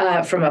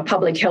from a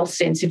public health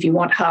sense if you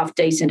want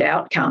half-decent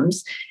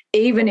outcomes,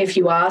 even if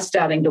you are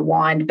starting to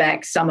wind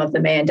back some of the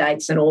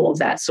mandates and all of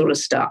that sort of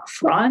stuff,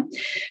 right?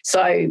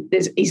 So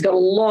he's got a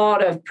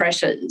lot of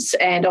pressures,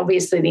 and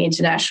obviously the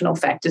international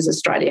factors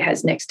Australia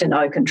has next to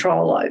no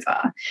control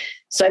over.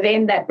 So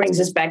then that brings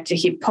us back to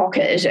hip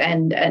pocket,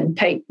 and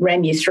Pete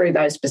ran you through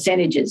those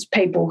percentages,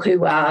 people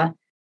who are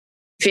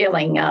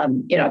feeling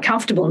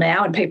comfortable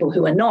now and people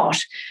who are not.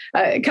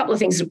 A couple of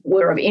things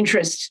were of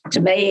interest to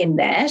me in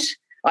that.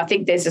 I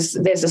think there's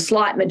a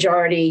slight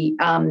majority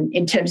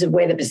in terms of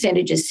where the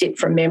percentages sit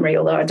from memory,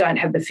 although I don't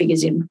have the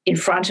figures in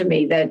front of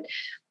me, that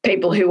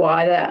people who are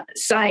either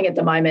saying at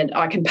the moment,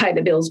 I can pay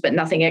the bills but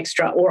nothing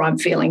extra, or I'm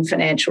feeling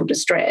financial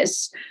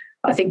distress.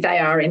 I think they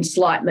are in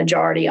slight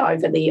majority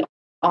over the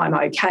I'm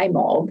okay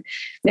mob.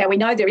 Now, we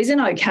know there is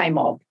an okay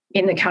mob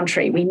in the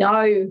country. We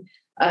know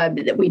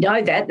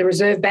that the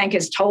Reserve Bank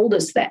has told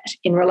us that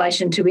in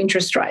relation to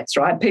interest rates,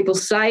 right? People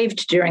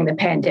saved during the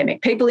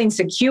pandemic. People in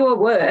secure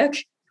work,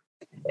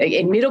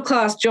 in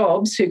middle-class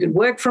jobs who could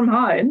work from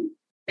home,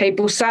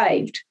 people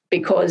saved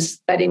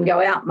because they didn't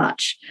go out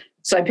much.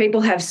 So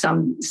people have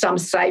some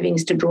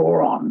savings to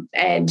draw on.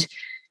 And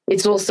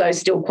it's also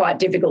still quite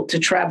difficult to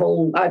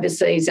travel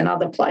overseas and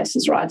other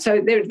places, right?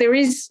 So there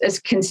is a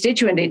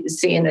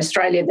constituency in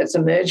Australia that's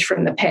emerged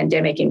from the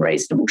pandemic in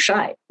reasonable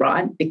shape,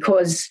 right,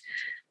 because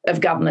of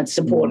government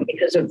support,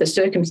 because of the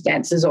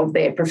circumstances of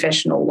their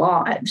professional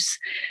lives.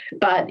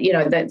 But,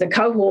 the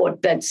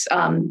cohort that's,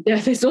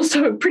 there's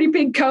also a pretty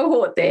big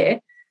cohort there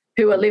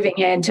who are living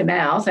hand to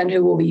mouth and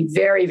who will be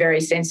very, very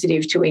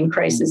sensitive to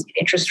increases in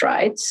interest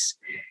rates.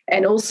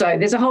 And also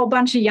there's a whole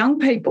bunch of young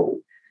people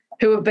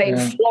who have been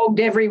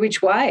flogged every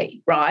which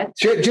way, right?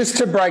 Just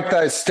to break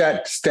those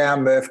stats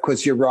down, Murph,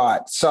 because you're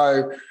right.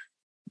 So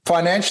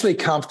financially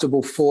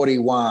comfortable,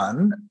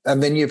 41,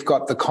 and then you've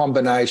got the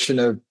combination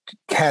of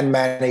can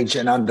manage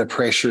and under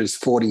pressure is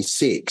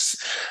 46.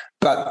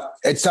 But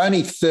it's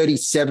only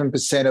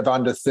 37% of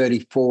under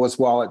 34s,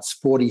 while it's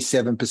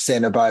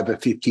 47% of over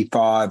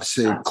 55s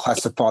who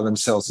classify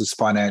themselves as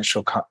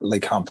financially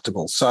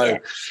comfortable. So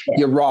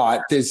you're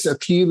right. There's a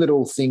few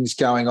little things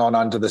going on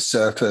under the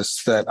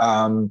surface that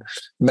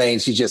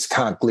means you just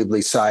can't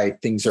glibly say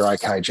things are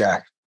okay,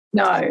 Jack.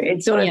 No,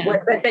 it's sort of,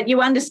 but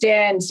you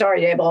understand,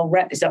 sorry, Deb, I'll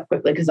wrap this up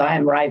quickly because I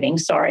am raving,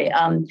 sorry.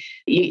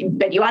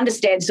 But you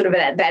understand sort of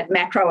at that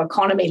macro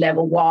economy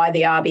level why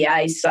the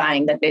RBA is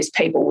saying that there's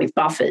people with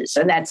buffers,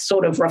 and that's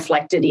sort of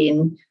reflected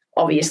in,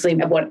 obviously,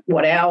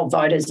 what our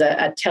voters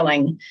are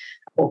telling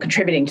or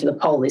contributing to the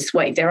poll this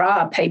week. There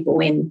are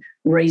people in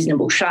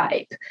reasonable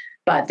shape,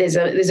 but there's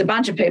a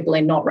bunch of people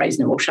in not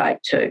reasonable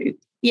shape too.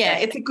 Yeah,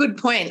 it's a good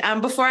point.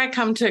 Before I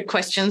come to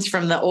questions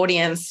from the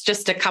audience,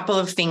 just a couple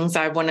of things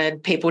I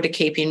wanted people to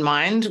keep in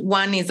mind.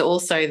 One is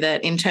also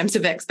that in terms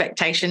of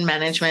expectation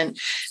management,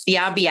 the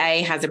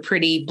RBA has a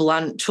pretty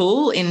blunt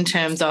tool in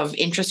terms of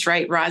interest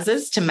rate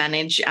rises to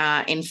manage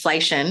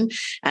inflation.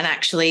 And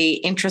actually,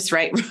 interest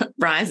rate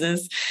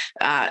rises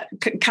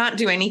can't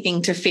do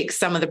anything to fix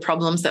some of the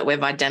problems that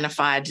we've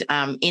identified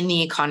in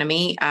the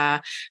economy.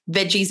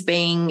 Veggies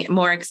being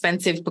more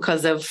expensive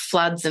because of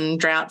floods and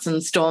droughts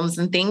and storms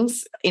and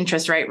things.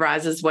 Interest rate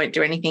rises won't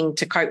do anything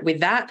to cope with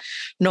that,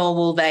 nor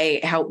will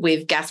they help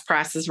with gas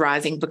prices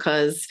rising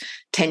because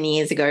 10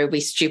 years ago we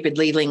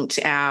stupidly linked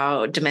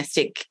our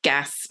domestic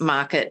gas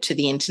market to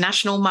the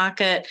international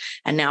market.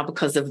 And now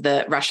because of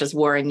Russia's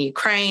war in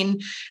Ukraine,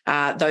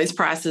 those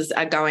prices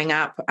are going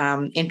up.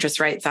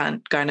 Interest rates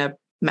aren't going to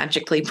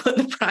magically put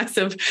the price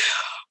of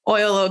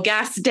oil or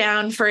gas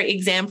down, for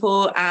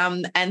example,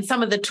 and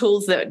some of the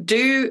tools that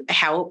do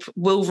help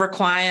will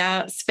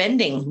require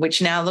spending,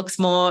 which now looks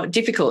more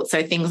difficult.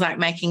 So things like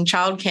making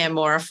childcare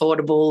more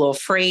affordable or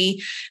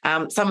free,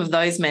 some of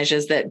those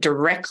measures that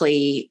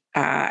directly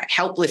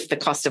help lift the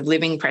cost of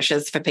living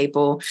pressures for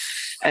people.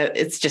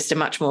 It's just a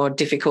much more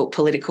difficult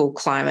political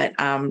climate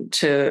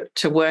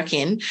to work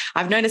in.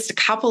 I've noticed a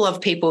couple of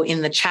people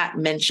in the chat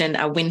mention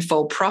a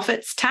windfall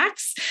profits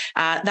tax.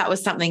 That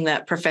was something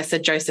that Professor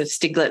Joseph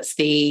Stiglitz,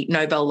 the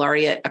Nobel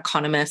laureate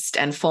economist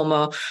and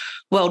former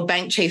World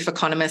Bank chief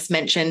economist,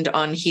 mentioned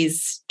on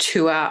his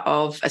tour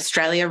of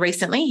Australia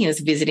recently. He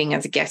was visiting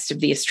as a guest of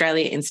the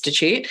Australia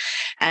Institute.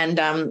 And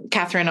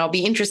Catherine, I'll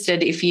be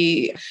interested if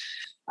you...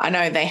 I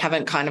know they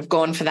haven't kind of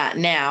gone for that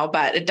now,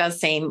 but it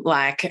does seem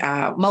like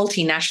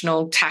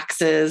multinational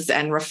taxes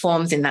and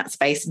reforms in that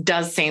space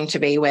does seem to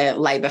be where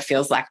Labor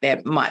feels like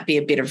there might be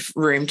a bit of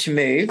room to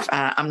move.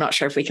 I'm not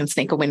sure if we can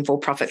sneak a windfall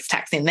profits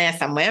tax in there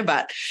somewhere,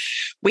 but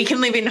we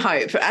can live in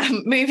hope.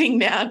 Moving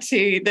now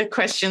to the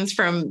questions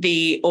from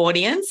the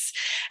audience.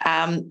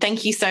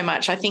 Thank you so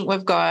much. I think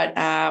we've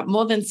got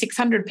more than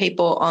 600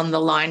 people on the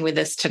line with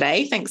us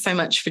today. Thanks so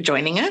much for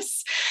joining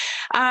us.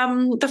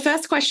 The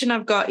first question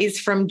I've got is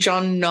from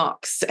John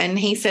Knox, and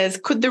he says,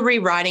 could the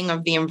rewriting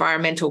of the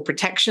environmental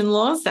protection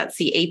laws, that's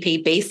the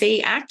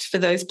EPBC Act for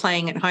those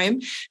playing at home,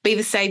 be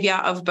the saviour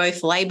of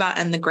both Labor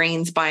and the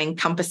Greens by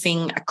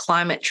encompassing a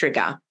climate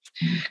trigger?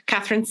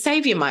 Catherine,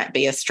 saviour might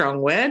be a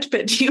strong word,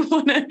 but do you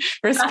want to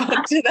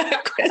respond to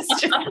that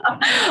question?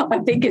 I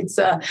think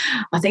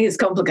it's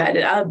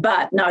complicated,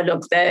 but no.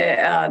 Look,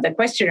 the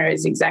questioner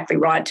is exactly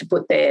right to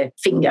put their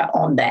finger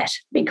on that,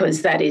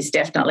 because that is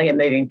definitely a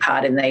moving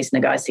part in these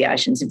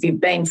negotiations. If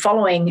you've been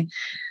following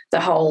the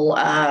whole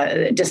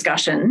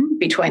discussion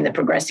between the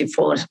progressive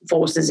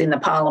forces in the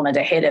parliament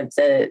ahead of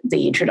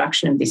the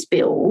introduction of this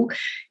bill,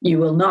 you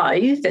will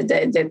know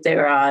that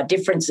there are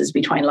differences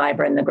between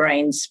Labor and the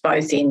Greens,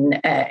 both in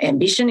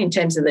ambition in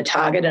terms of the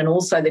target, and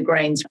also the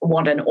Greens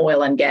want an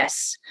oil and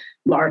gas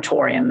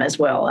moratorium as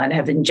well and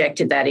have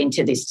injected that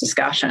into this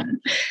discussion.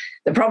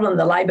 The problem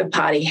the Labor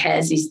Party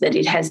has is that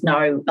it has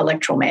no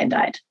electoral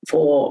mandate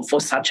for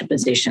such a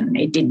position.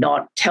 It did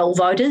not tell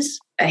voters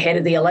ahead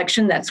of the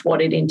election that's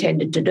what it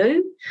intended to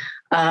do.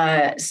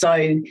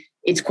 So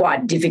it's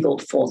quite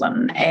difficult for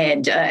them.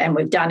 And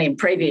we've done in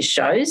previous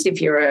shows,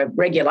 if you're a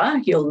regular,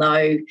 you'll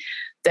know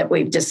that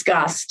we've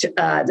discussed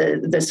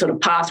the sort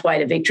of pathway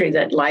to victory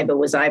that Labor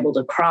was able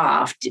to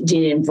craft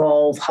did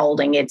involve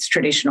holding its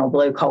traditional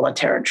blue-collar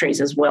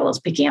territories as well as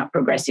picking up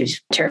progressive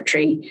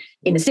territory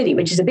in the city,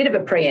 which is a bit of a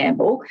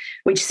preamble,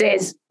 which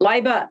says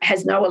Labor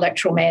has no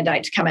electoral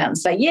mandate to come out and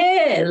say,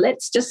 yeah,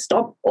 let's just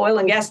stop oil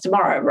and gas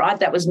tomorrow, right?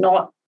 That was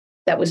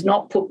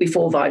not put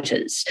before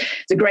voters.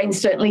 The Greens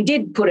certainly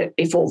did put it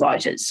before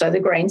voters. So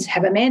the Greens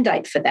have a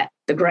mandate for that.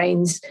 The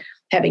Greens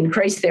have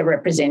increased their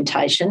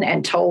representation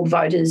and told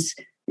voters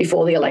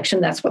before the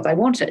election that's what they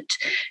wanted.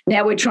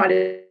 Now we're trying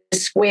to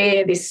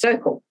square this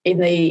circle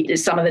in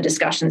some of the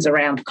discussions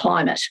around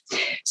climate.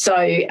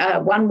 So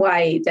one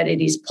way that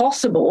it is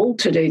possible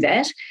to do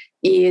that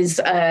is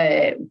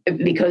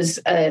because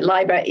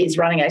Labor is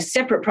running a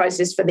separate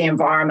process for the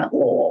environment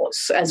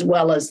laws as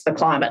well as the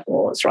climate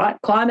laws, right?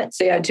 Climate,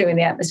 CO2 in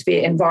the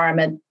atmosphere,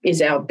 environment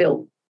is our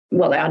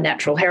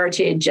natural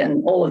heritage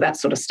and all of that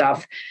sort of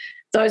stuff.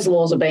 Those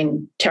laws have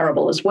been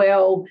terrible as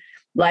well.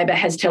 Labor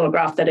has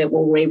telegraphed that it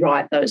will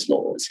rewrite those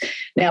laws.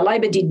 Now,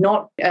 Labor did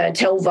not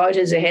tell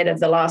voters ahead of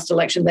the last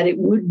election that it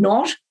would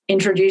not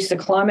introduce a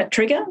climate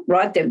trigger,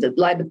 right? The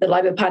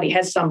Labor Party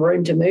has some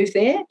room to move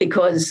there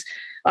because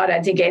I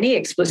don't think any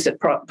explicit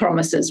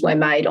promises were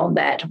made on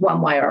that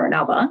one way or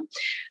another.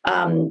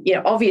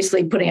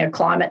 Obviously putting a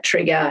climate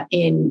trigger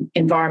in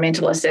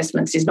environmental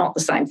assessments is not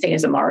the same thing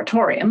as a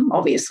moratorium.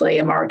 Obviously,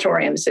 a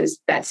moratorium says,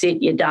 that's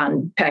it, you're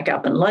done, pack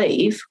up and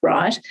leave,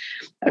 right?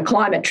 A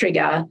climate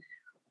trigger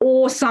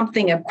or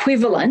something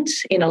equivalent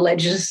in a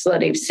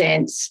legislative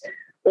sense,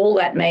 all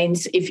that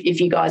means, if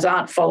you guys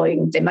aren't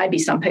following, there may be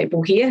some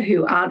people here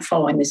who aren't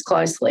following this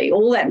closely.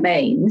 All that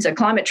means, a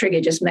climate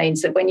trigger just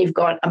means that when you've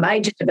got a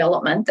major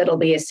development that'll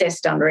be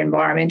assessed under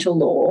environmental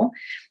law,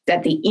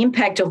 that the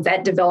impact of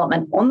that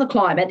development on the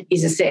climate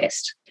is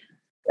assessed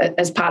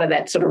as part of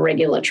that sort of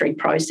regulatory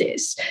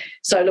process.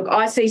 So, look,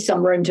 I see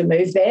some room to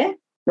move there.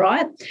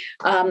 Right?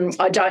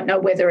 I don't know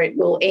whether it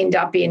will end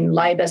up in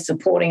Labor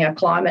supporting a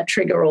climate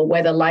trigger or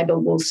whether Labor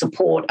will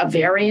support a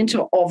variant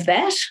of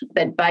that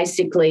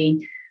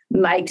basically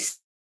makes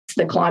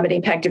the climate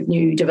impact of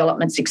new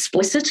developments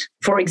explicit,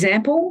 for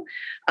example.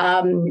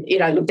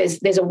 Look,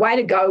 there's a way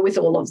to go with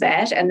all of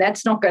that, and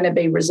that's not going to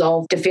be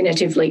resolved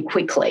definitively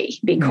quickly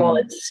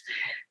because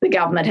the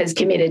government has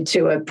committed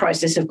to a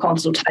process of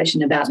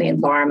consultation about the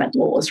environment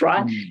laws,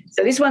 right?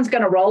 So this one's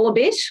going to roll a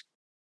bit.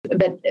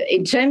 But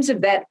in terms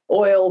of that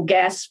oil,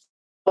 gas,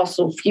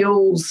 fossil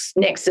fuels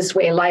nexus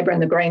where Labor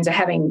and the Greens are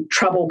having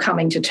trouble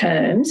coming to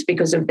terms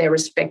because of their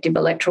respective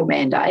electoral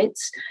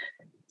mandates,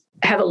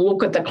 have a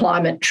look at the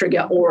climate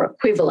trigger or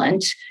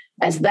equivalent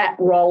as that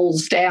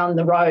rolls down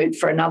the road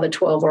for another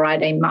 12 or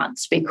 18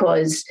 months,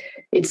 because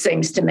it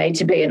seems to me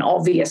to be an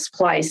obvious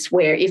place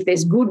where if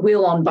there's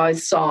goodwill on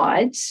both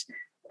sides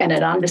and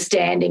an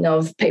understanding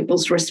of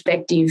people's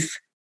respective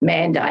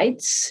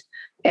mandates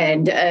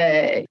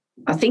and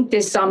I think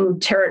there's some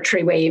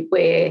territory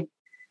where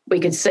we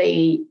could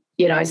see,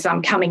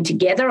 some coming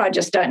together. I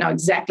just don't know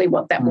exactly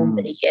what that will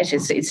be yet.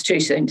 It's too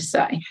soon to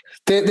say.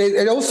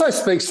 It also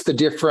speaks to the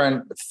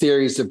different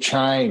theories of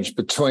change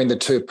between the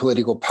two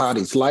political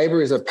parties.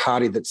 Labor is a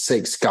party that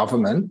seeks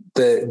government.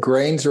 The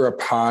Greens are a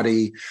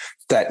party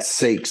that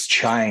seeks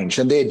change,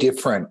 and they're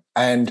different.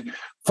 And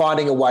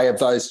finding a way of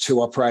those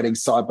two operating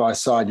side by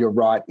side, you're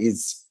right,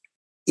 is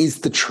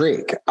the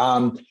trick.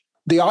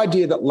 The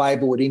idea that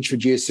Labor would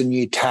introduce a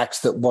new tax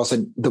that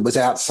was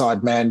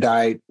outside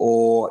mandate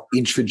or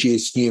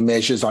introduce new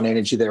measures on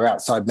energy that are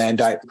outside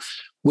mandate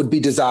would be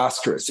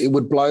disastrous. It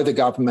would blow the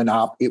government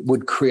up. It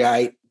would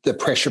create the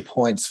pressure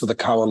points for the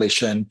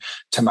coalition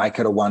to make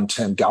it a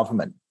one-term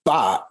government.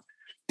 But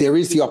there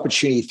is the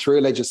opportunity through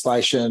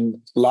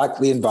legislation like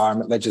the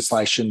environment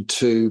legislation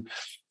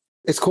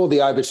it's called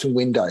the Overton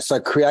window. So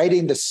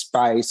creating the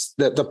space,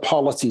 the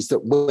policies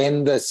that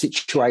when the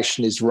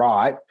situation is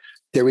right,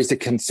 there is a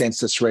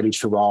consensus ready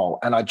to roll.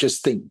 And I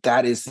just think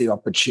that is the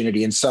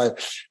opportunity. And so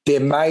there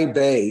may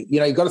be,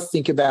 you've got to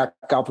think about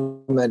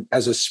government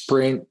as a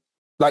sprint,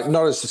 like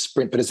not as a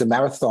sprint, but as a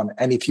marathon.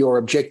 And if your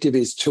objective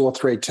is 2 or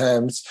 3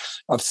 terms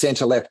of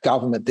centre-left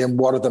government, then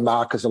what are the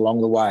markers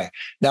along the way?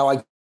 Now,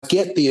 I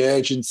get the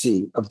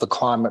urgency of the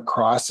climate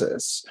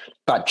crisis,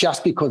 but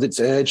just because it's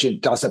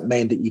urgent doesn't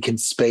mean that you can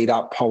speed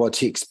up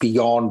politics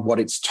beyond what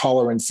its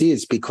tolerance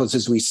is, because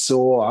as we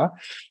saw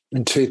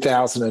in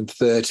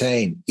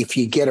 2013, if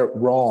you get it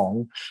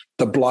wrong,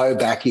 the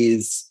blowback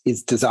is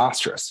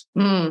disastrous.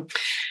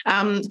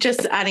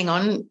 Just adding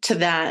on to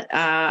that,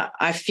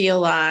 I feel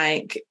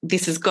like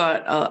this has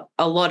got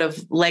a lot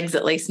of legs,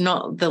 at least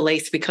not the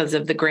least because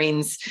of the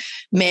Greens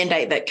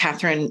mandate that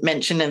Catherine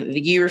mentioned and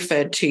that you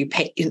referred to.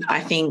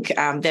 I think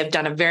they've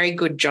done a very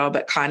good job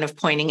at kind of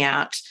pointing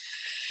out,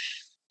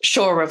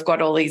 sure, we've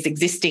got all these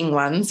existing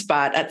ones,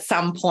 but at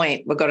some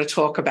point we've got to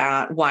talk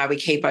about why we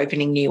keep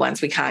opening new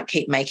ones. We can't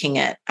keep making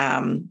it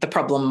the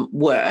problem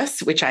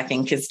worse, which I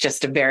think is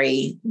just a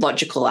very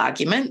logical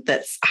argument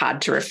that's hard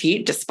to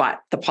refute despite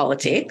the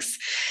politics.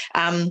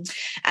 And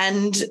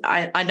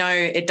I know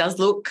it does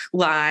look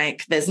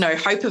like there's no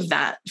hope of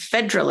that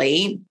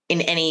federally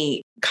in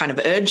any kind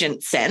of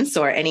urgent sense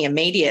or any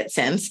immediate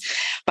sense,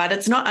 but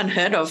it's not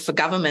unheard of for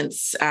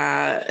governments,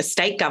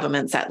 state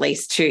governments at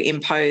least, to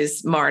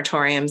impose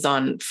moratoriums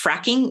on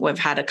fracking. We've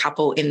had a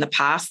couple in the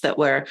past that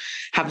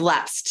have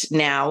lapsed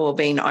now or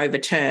been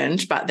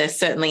overturned, but there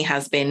certainly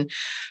has been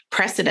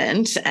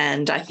precedent.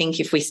 And I think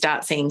if we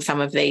start seeing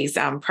some of these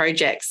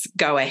projects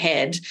go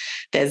ahead,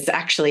 there's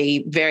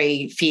actually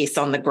very fierce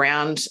on the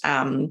ground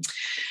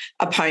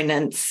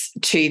opponents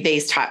to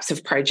these types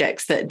of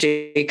projects that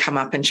do come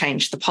up and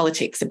change the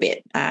politics a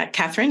bit.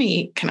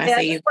 Catherine, can I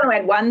see you? I just want to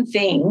add one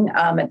thing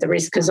at the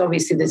risk, because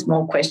obviously there's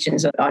more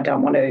questions. I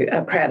don't want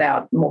to crowd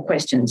out more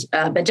questions.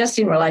 But just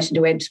in relation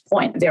to Eb's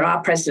point, there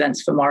are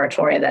precedents for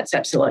moratoria. That's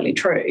absolutely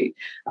true.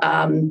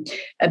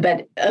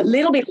 But a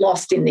little bit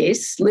lost in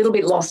this, a little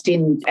bit lost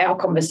in our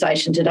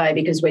conversation today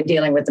because we're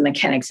dealing with the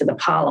mechanics of the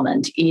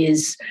parliament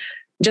is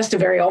just a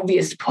very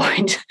obvious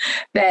point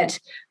that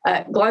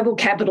global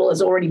capital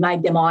has already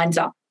made their minds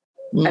up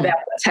about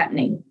what's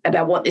happening,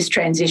 about what this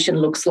transition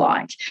looks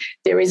like.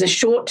 There is a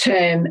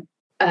short-term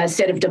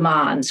set of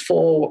demands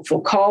for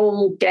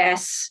coal,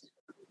 gas,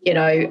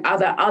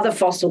 other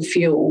fossil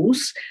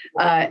fuels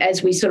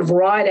as we sort of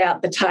ride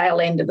out the tail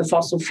end of the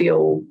fossil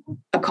fuel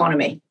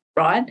economy,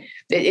 right?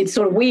 It's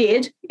sort of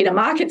weird. In a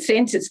market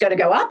sense, it's going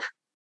to go up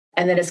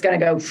and then it's going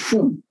to go,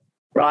 boom,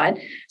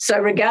 right? So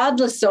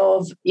regardless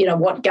of,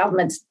 what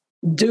governments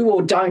do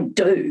or don't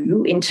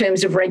do in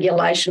terms of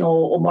regulation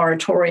or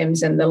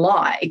moratoriums and the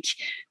like,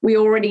 we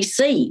already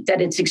see that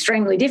it's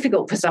extremely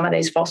difficult for some of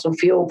these fossil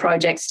fuel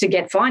projects to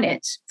get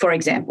finance, for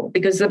example,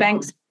 because the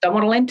banks don't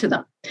want to lend to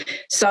them.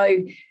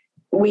 So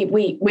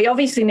we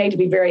obviously need to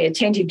be very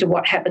attentive to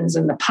what happens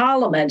in the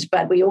Parliament,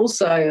 but we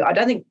also, I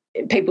don't think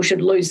people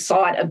should lose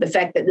sight of the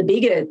fact that the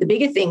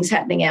bigger things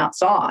happening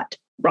outside,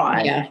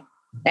 right? Yeah.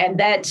 And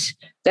that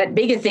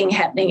bigger thing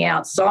happening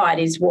outside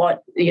is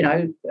what,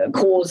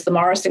 caused the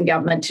Morrison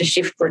government to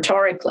shift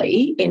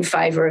rhetorically in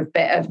favour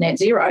of net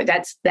zero.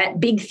 That's that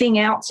big thing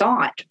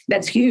outside.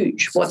 That's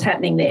huge, what's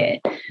happening there.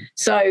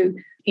 So,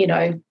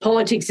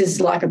 politics is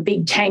like a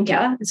big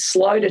tanker. It's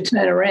slow to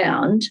turn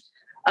around.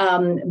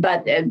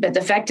 But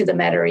the fact of the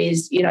matter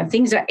is,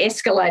 things are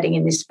escalating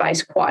in this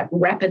space quite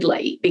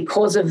rapidly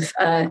because of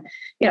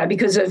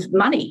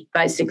money,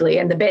 basically,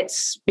 and the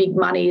bets big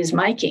money is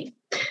making.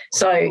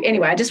 So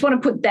anyway, I just want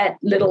to put that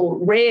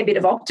little rare bit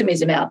of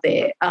optimism out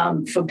there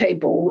for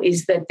people,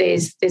 is that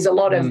there's a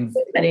lot of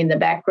movement in the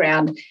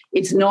background.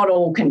 It's not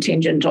all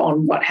contingent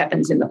on what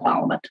happens in the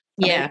Parliament.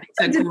 Yeah,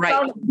 it's great.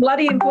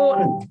 Bloody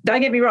important.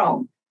 Don't get me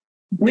wrong.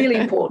 Really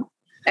important.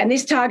 And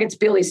this targets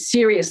bill is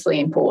seriously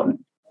important.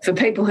 For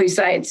people who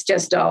say it's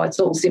just, it's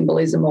all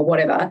symbolism or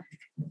whatever,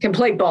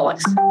 complete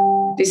bollocks.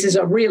 This is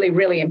a really,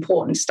 really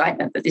important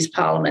statement that this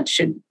Parliament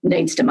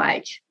needs to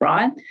make,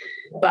 right?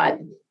 But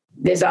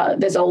there's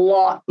a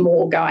lot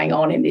more going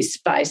on in this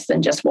space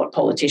than just what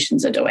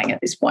politicians are doing at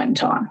this point in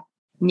time.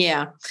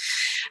 Yeah.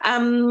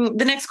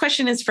 The next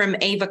question is from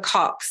Eva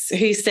Cox,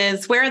 who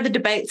says, where are the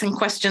debates and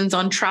questions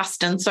on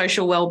trust and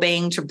social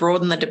well-being to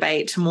broaden the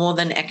debate to more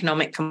than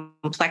economic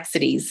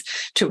complexities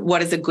to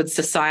what is a good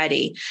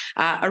society?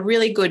 A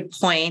really good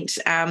point.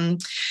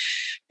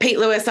 Pete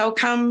Lewis, I'll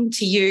come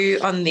to you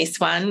on this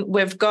one.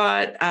 We've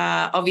got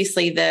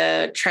obviously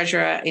the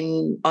Treasurer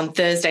on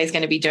Thursday is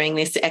going to be doing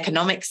this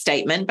economic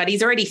statement, but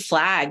he's already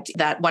flagged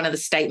that one of the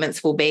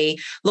statements will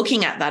be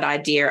looking at that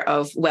idea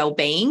of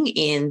well-being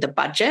in the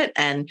budget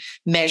and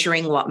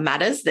measuring what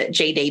matters, that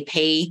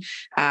GDP,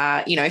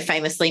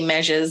 famously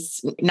measures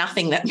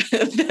nothing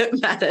that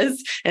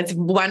matters. It's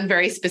one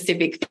very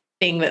specific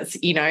thing that's,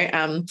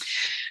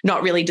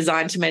 not really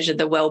designed to measure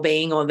the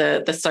well-being or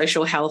the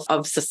social health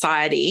of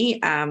society,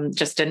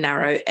 just a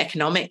narrow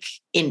economic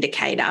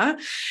indicator.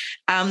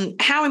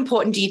 How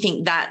important do you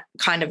think that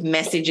kind of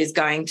message is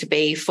going to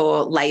be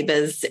for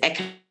Labor's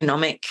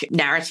economic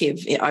narrative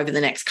over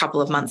the next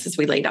couple of months as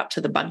we lead up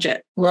to the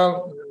budget?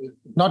 Well,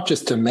 not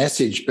just a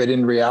message, but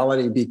in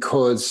reality,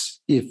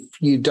 because if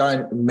you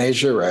don't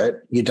measure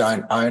it, you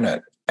don't own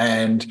it.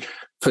 And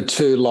for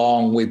too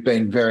long, we've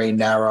been very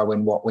narrow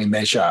in what we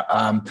measure.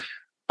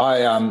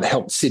 I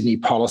helped Sydney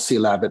Policy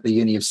Lab at the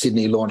Uni of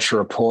Sydney launch a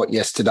report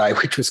yesterday,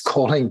 which was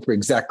calling for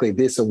exactly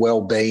this, a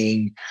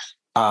well-being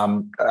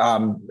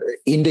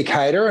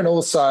indicator. And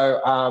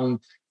also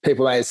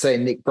people may have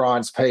seen Nick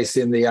Bryant's piece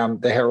in the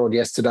Herald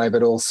yesterday,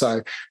 but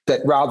also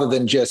that rather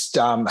than just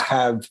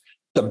have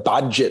the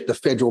budget, the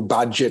federal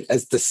budget,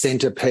 as the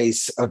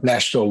centrepiece of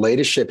national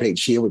leadership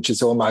each year, which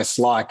is almost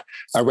like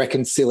a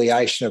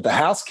reconciliation of the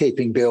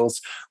housekeeping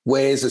bills,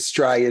 where's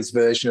Australia's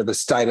version of the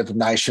State of the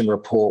Nation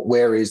report?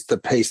 Where is the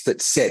piece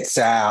that sets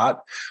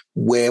out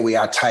where we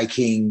are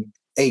taking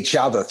each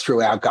other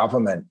through our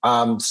government?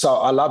 So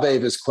I love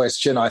Eva's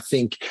question, I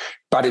think,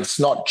 but it's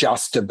not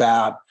just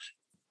about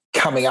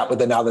coming up with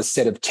another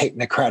set of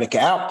technocratic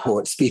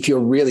outputs. If you're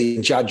really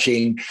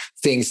judging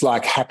things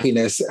like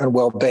happiness and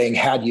well-being,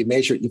 how do you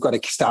measure it? You've got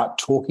to start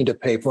talking to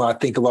people. I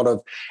think a lot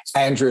of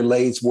Andrew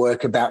Lee's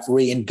work about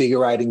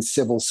reinvigorating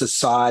civil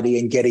society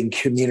and getting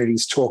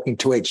communities talking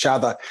to each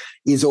other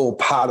is all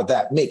part of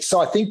that mix. So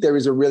I think there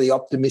is a really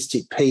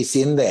optimistic piece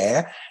in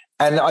there.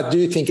 And I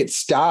do think it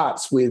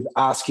starts with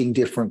asking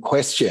different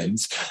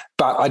questions,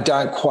 but I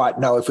don't quite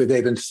know if we've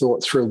even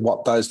thought through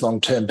what those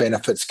long-term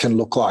benefits can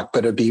look like.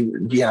 But it'd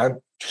be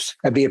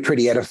a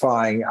pretty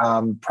edifying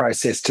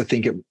process to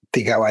think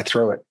our way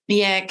through it.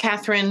 Yeah,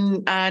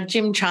 Catherine,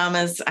 Jim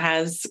Chalmers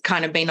has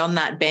kind of been on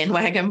that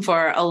bandwagon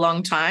for a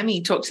long time.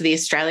 He talked to the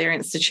Australia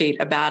Institute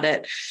about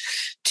it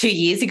 2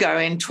 years ago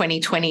in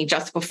 2020,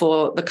 just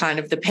before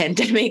the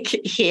pandemic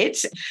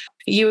hit.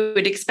 You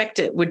would expect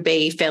it would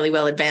be fairly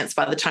well advanced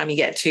by the time you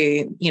get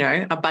to,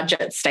 a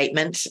budget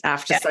statement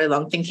after so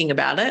long thinking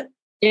about it.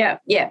 Yeah.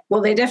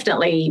 Well, they're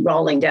definitely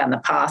rolling down the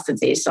path of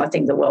this. I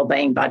think the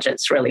wellbeing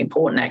budget's really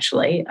important,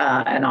 actually,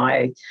 and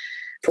I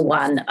for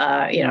one,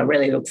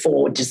 really look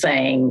forward to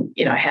seeing,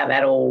 how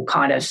that all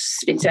kind of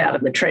spits out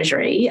of the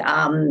Treasury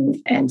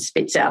and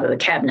spits out of the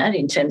Cabinet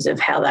in terms of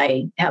how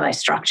they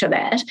structure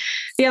that.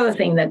 The other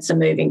thing that's a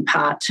moving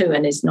part too,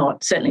 and is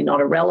certainly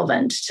not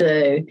irrelevant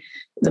to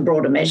the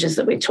broader measures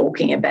that we're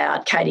talking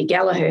about, Katie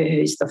Gallagher,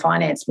 who's the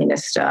Finance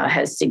Minister,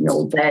 has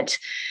signalled that,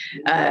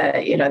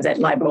 that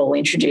Labor will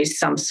introduce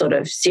some sort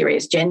of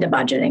serious gender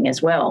budgeting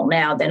as well.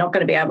 Now, they're not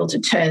going to be able to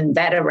turn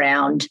that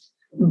around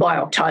by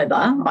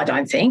October, I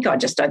don't think. I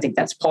just don't think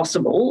that's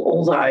possible,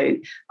 although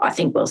I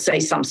think we'll see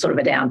some sort of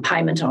a down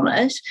payment on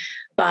it.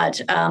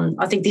 But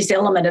I think this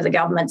element of the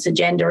government's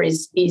agenda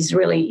is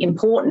really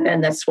important,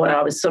 and that's what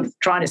I was sort of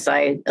trying to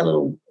say a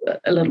little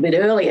bit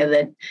earlier,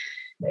 that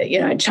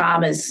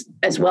Chalmers,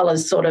 as well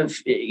as sort of,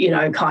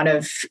 kind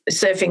of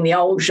surfing the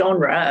old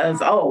genre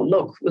of, oh,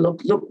 look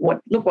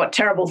what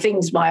terrible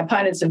things my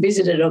opponents have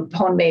visited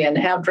upon me and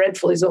how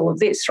dreadful is all of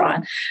this,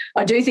 right?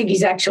 I do think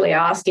he's actually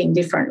asking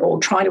different, or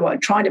trying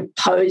to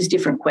pose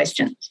different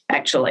questions,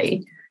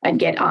 actually, and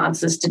get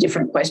answers to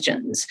different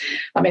questions.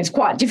 I mean, it's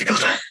quite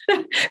difficult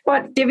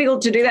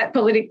to do that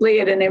politically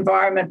in an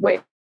environment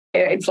where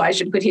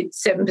inflation could hit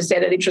 7%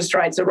 and interest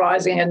rates are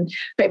rising and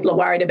people are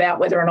worried about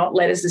whether or not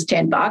lettuce is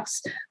 $10.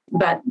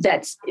 But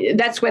that's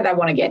where they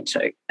want to get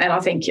to. And I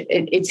think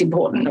it's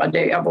important.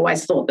 I've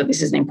always thought that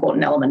this is an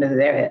important element of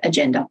their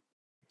agenda.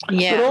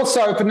 Yeah. But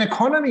also, if an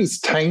economy's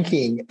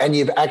tanking and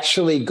you've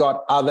actually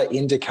got other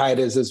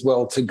indicators as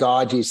well to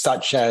guide you,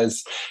 such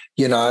as,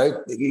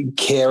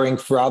 caring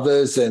for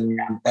others and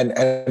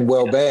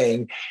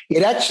well-being,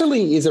 it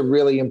actually is a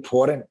really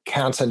important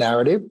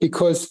counter-narrative,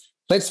 because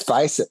let's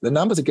face it, the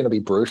numbers are going to be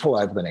brutal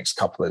over the next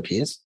couple of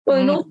years. Well,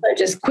 and also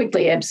just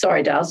quickly,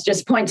 Dales,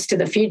 just points to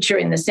the future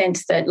in the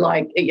sense that,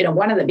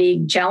 one of the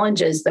big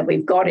challenges that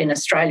we've got in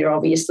Australia,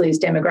 obviously, is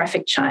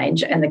demographic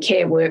change, and the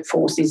care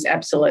workforce is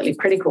absolutely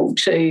critical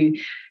to,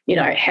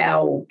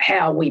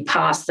 how we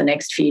pass the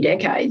next few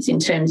decades in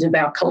terms of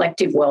our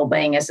collective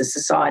well-being as a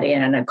society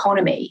and an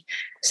economy.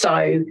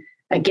 So,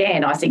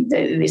 again, I think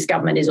that this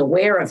government is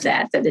aware of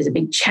that there's a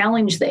big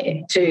challenge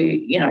there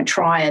to,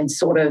 try and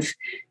sort of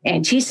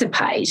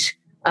anticipate,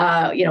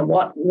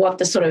 what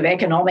the sort of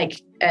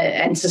economic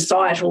and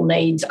societal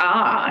needs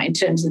are in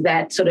terms of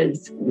that sort of,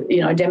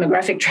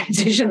 demographic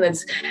transition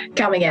that's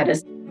coming at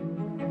us.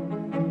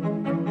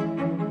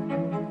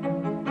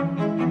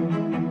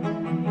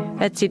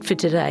 That's it for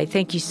today.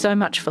 Thank you so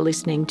much for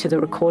listening to the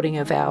recording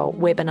of our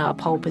webinar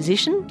Pole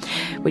Position,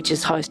 which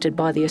is hosted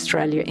by the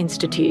Australia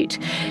Institute.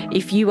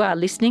 If you are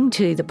listening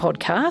to the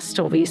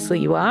podcast, obviously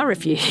you are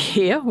if you're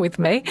here with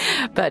me,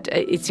 but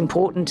it's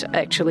important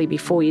actually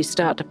before you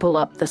start to pull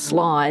up the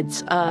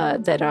slides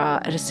that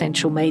are at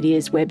Essential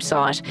Media's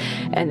website,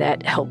 and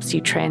that helps you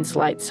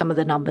translate some of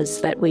the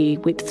numbers that we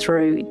whip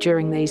through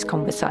during these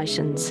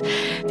conversations.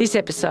 This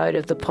episode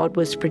of the pod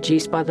was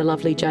produced by the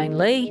lovely Jane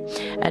Lee,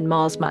 and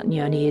Miles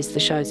Martignoni is the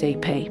show's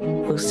EP.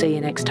 We'll see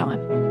you next time.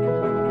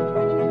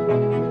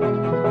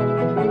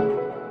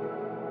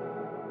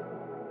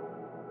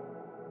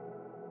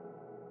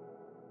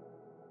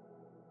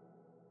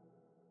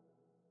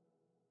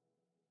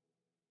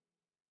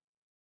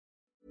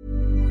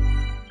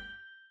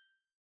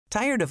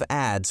 Tired of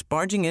ads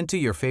barging into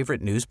your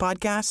favorite news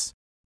podcasts?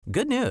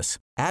 Good news.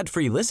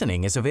 Ad-free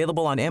listening is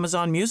available on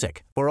Amazon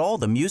Music for all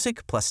the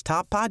music plus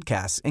top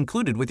podcasts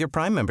included with your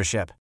Prime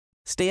membership.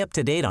 Stay up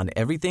to date on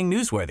everything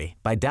newsworthy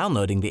by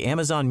downloading the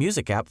Amazon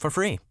Music app for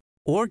free,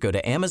 or go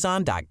to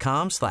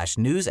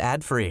amazon.com/news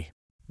ad free.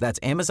 That's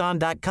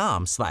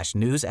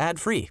amazon.com/news ad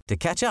free to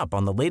catch up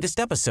on the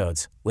latest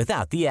episodes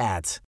without the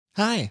ads.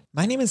 Hi,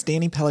 my name is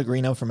Danny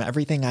Pellegrino from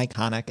Everything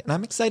Iconic, and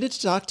I'm excited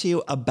to talk to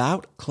you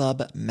about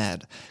Club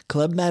Med.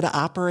 Club Med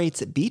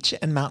operates beach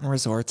and mountain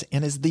resorts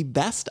and is the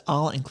best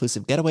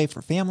all-inclusive getaway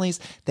for families.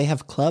 They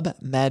have Club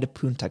Med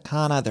Punta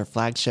Cana, their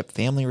flagship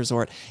family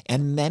resort,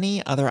 and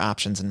many other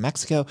options in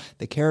Mexico,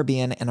 the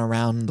Caribbean, and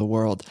around the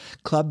world.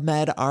 Club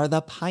Med are the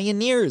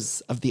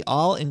pioneers of the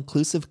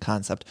all-inclusive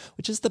concept,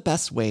 which is the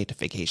best way to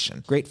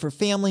vacation. Great for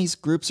families,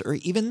 groups, or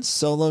even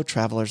solo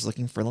travelers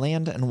looking for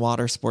land and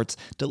water sports,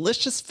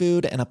 delicious food,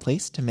 and a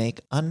place to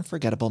make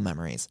unforgettable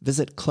memories.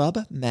 Visit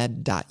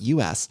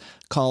clubmed.us,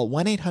 call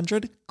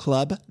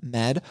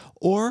 1-800-CLUB-MED,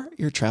 or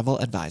your travel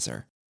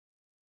advisor.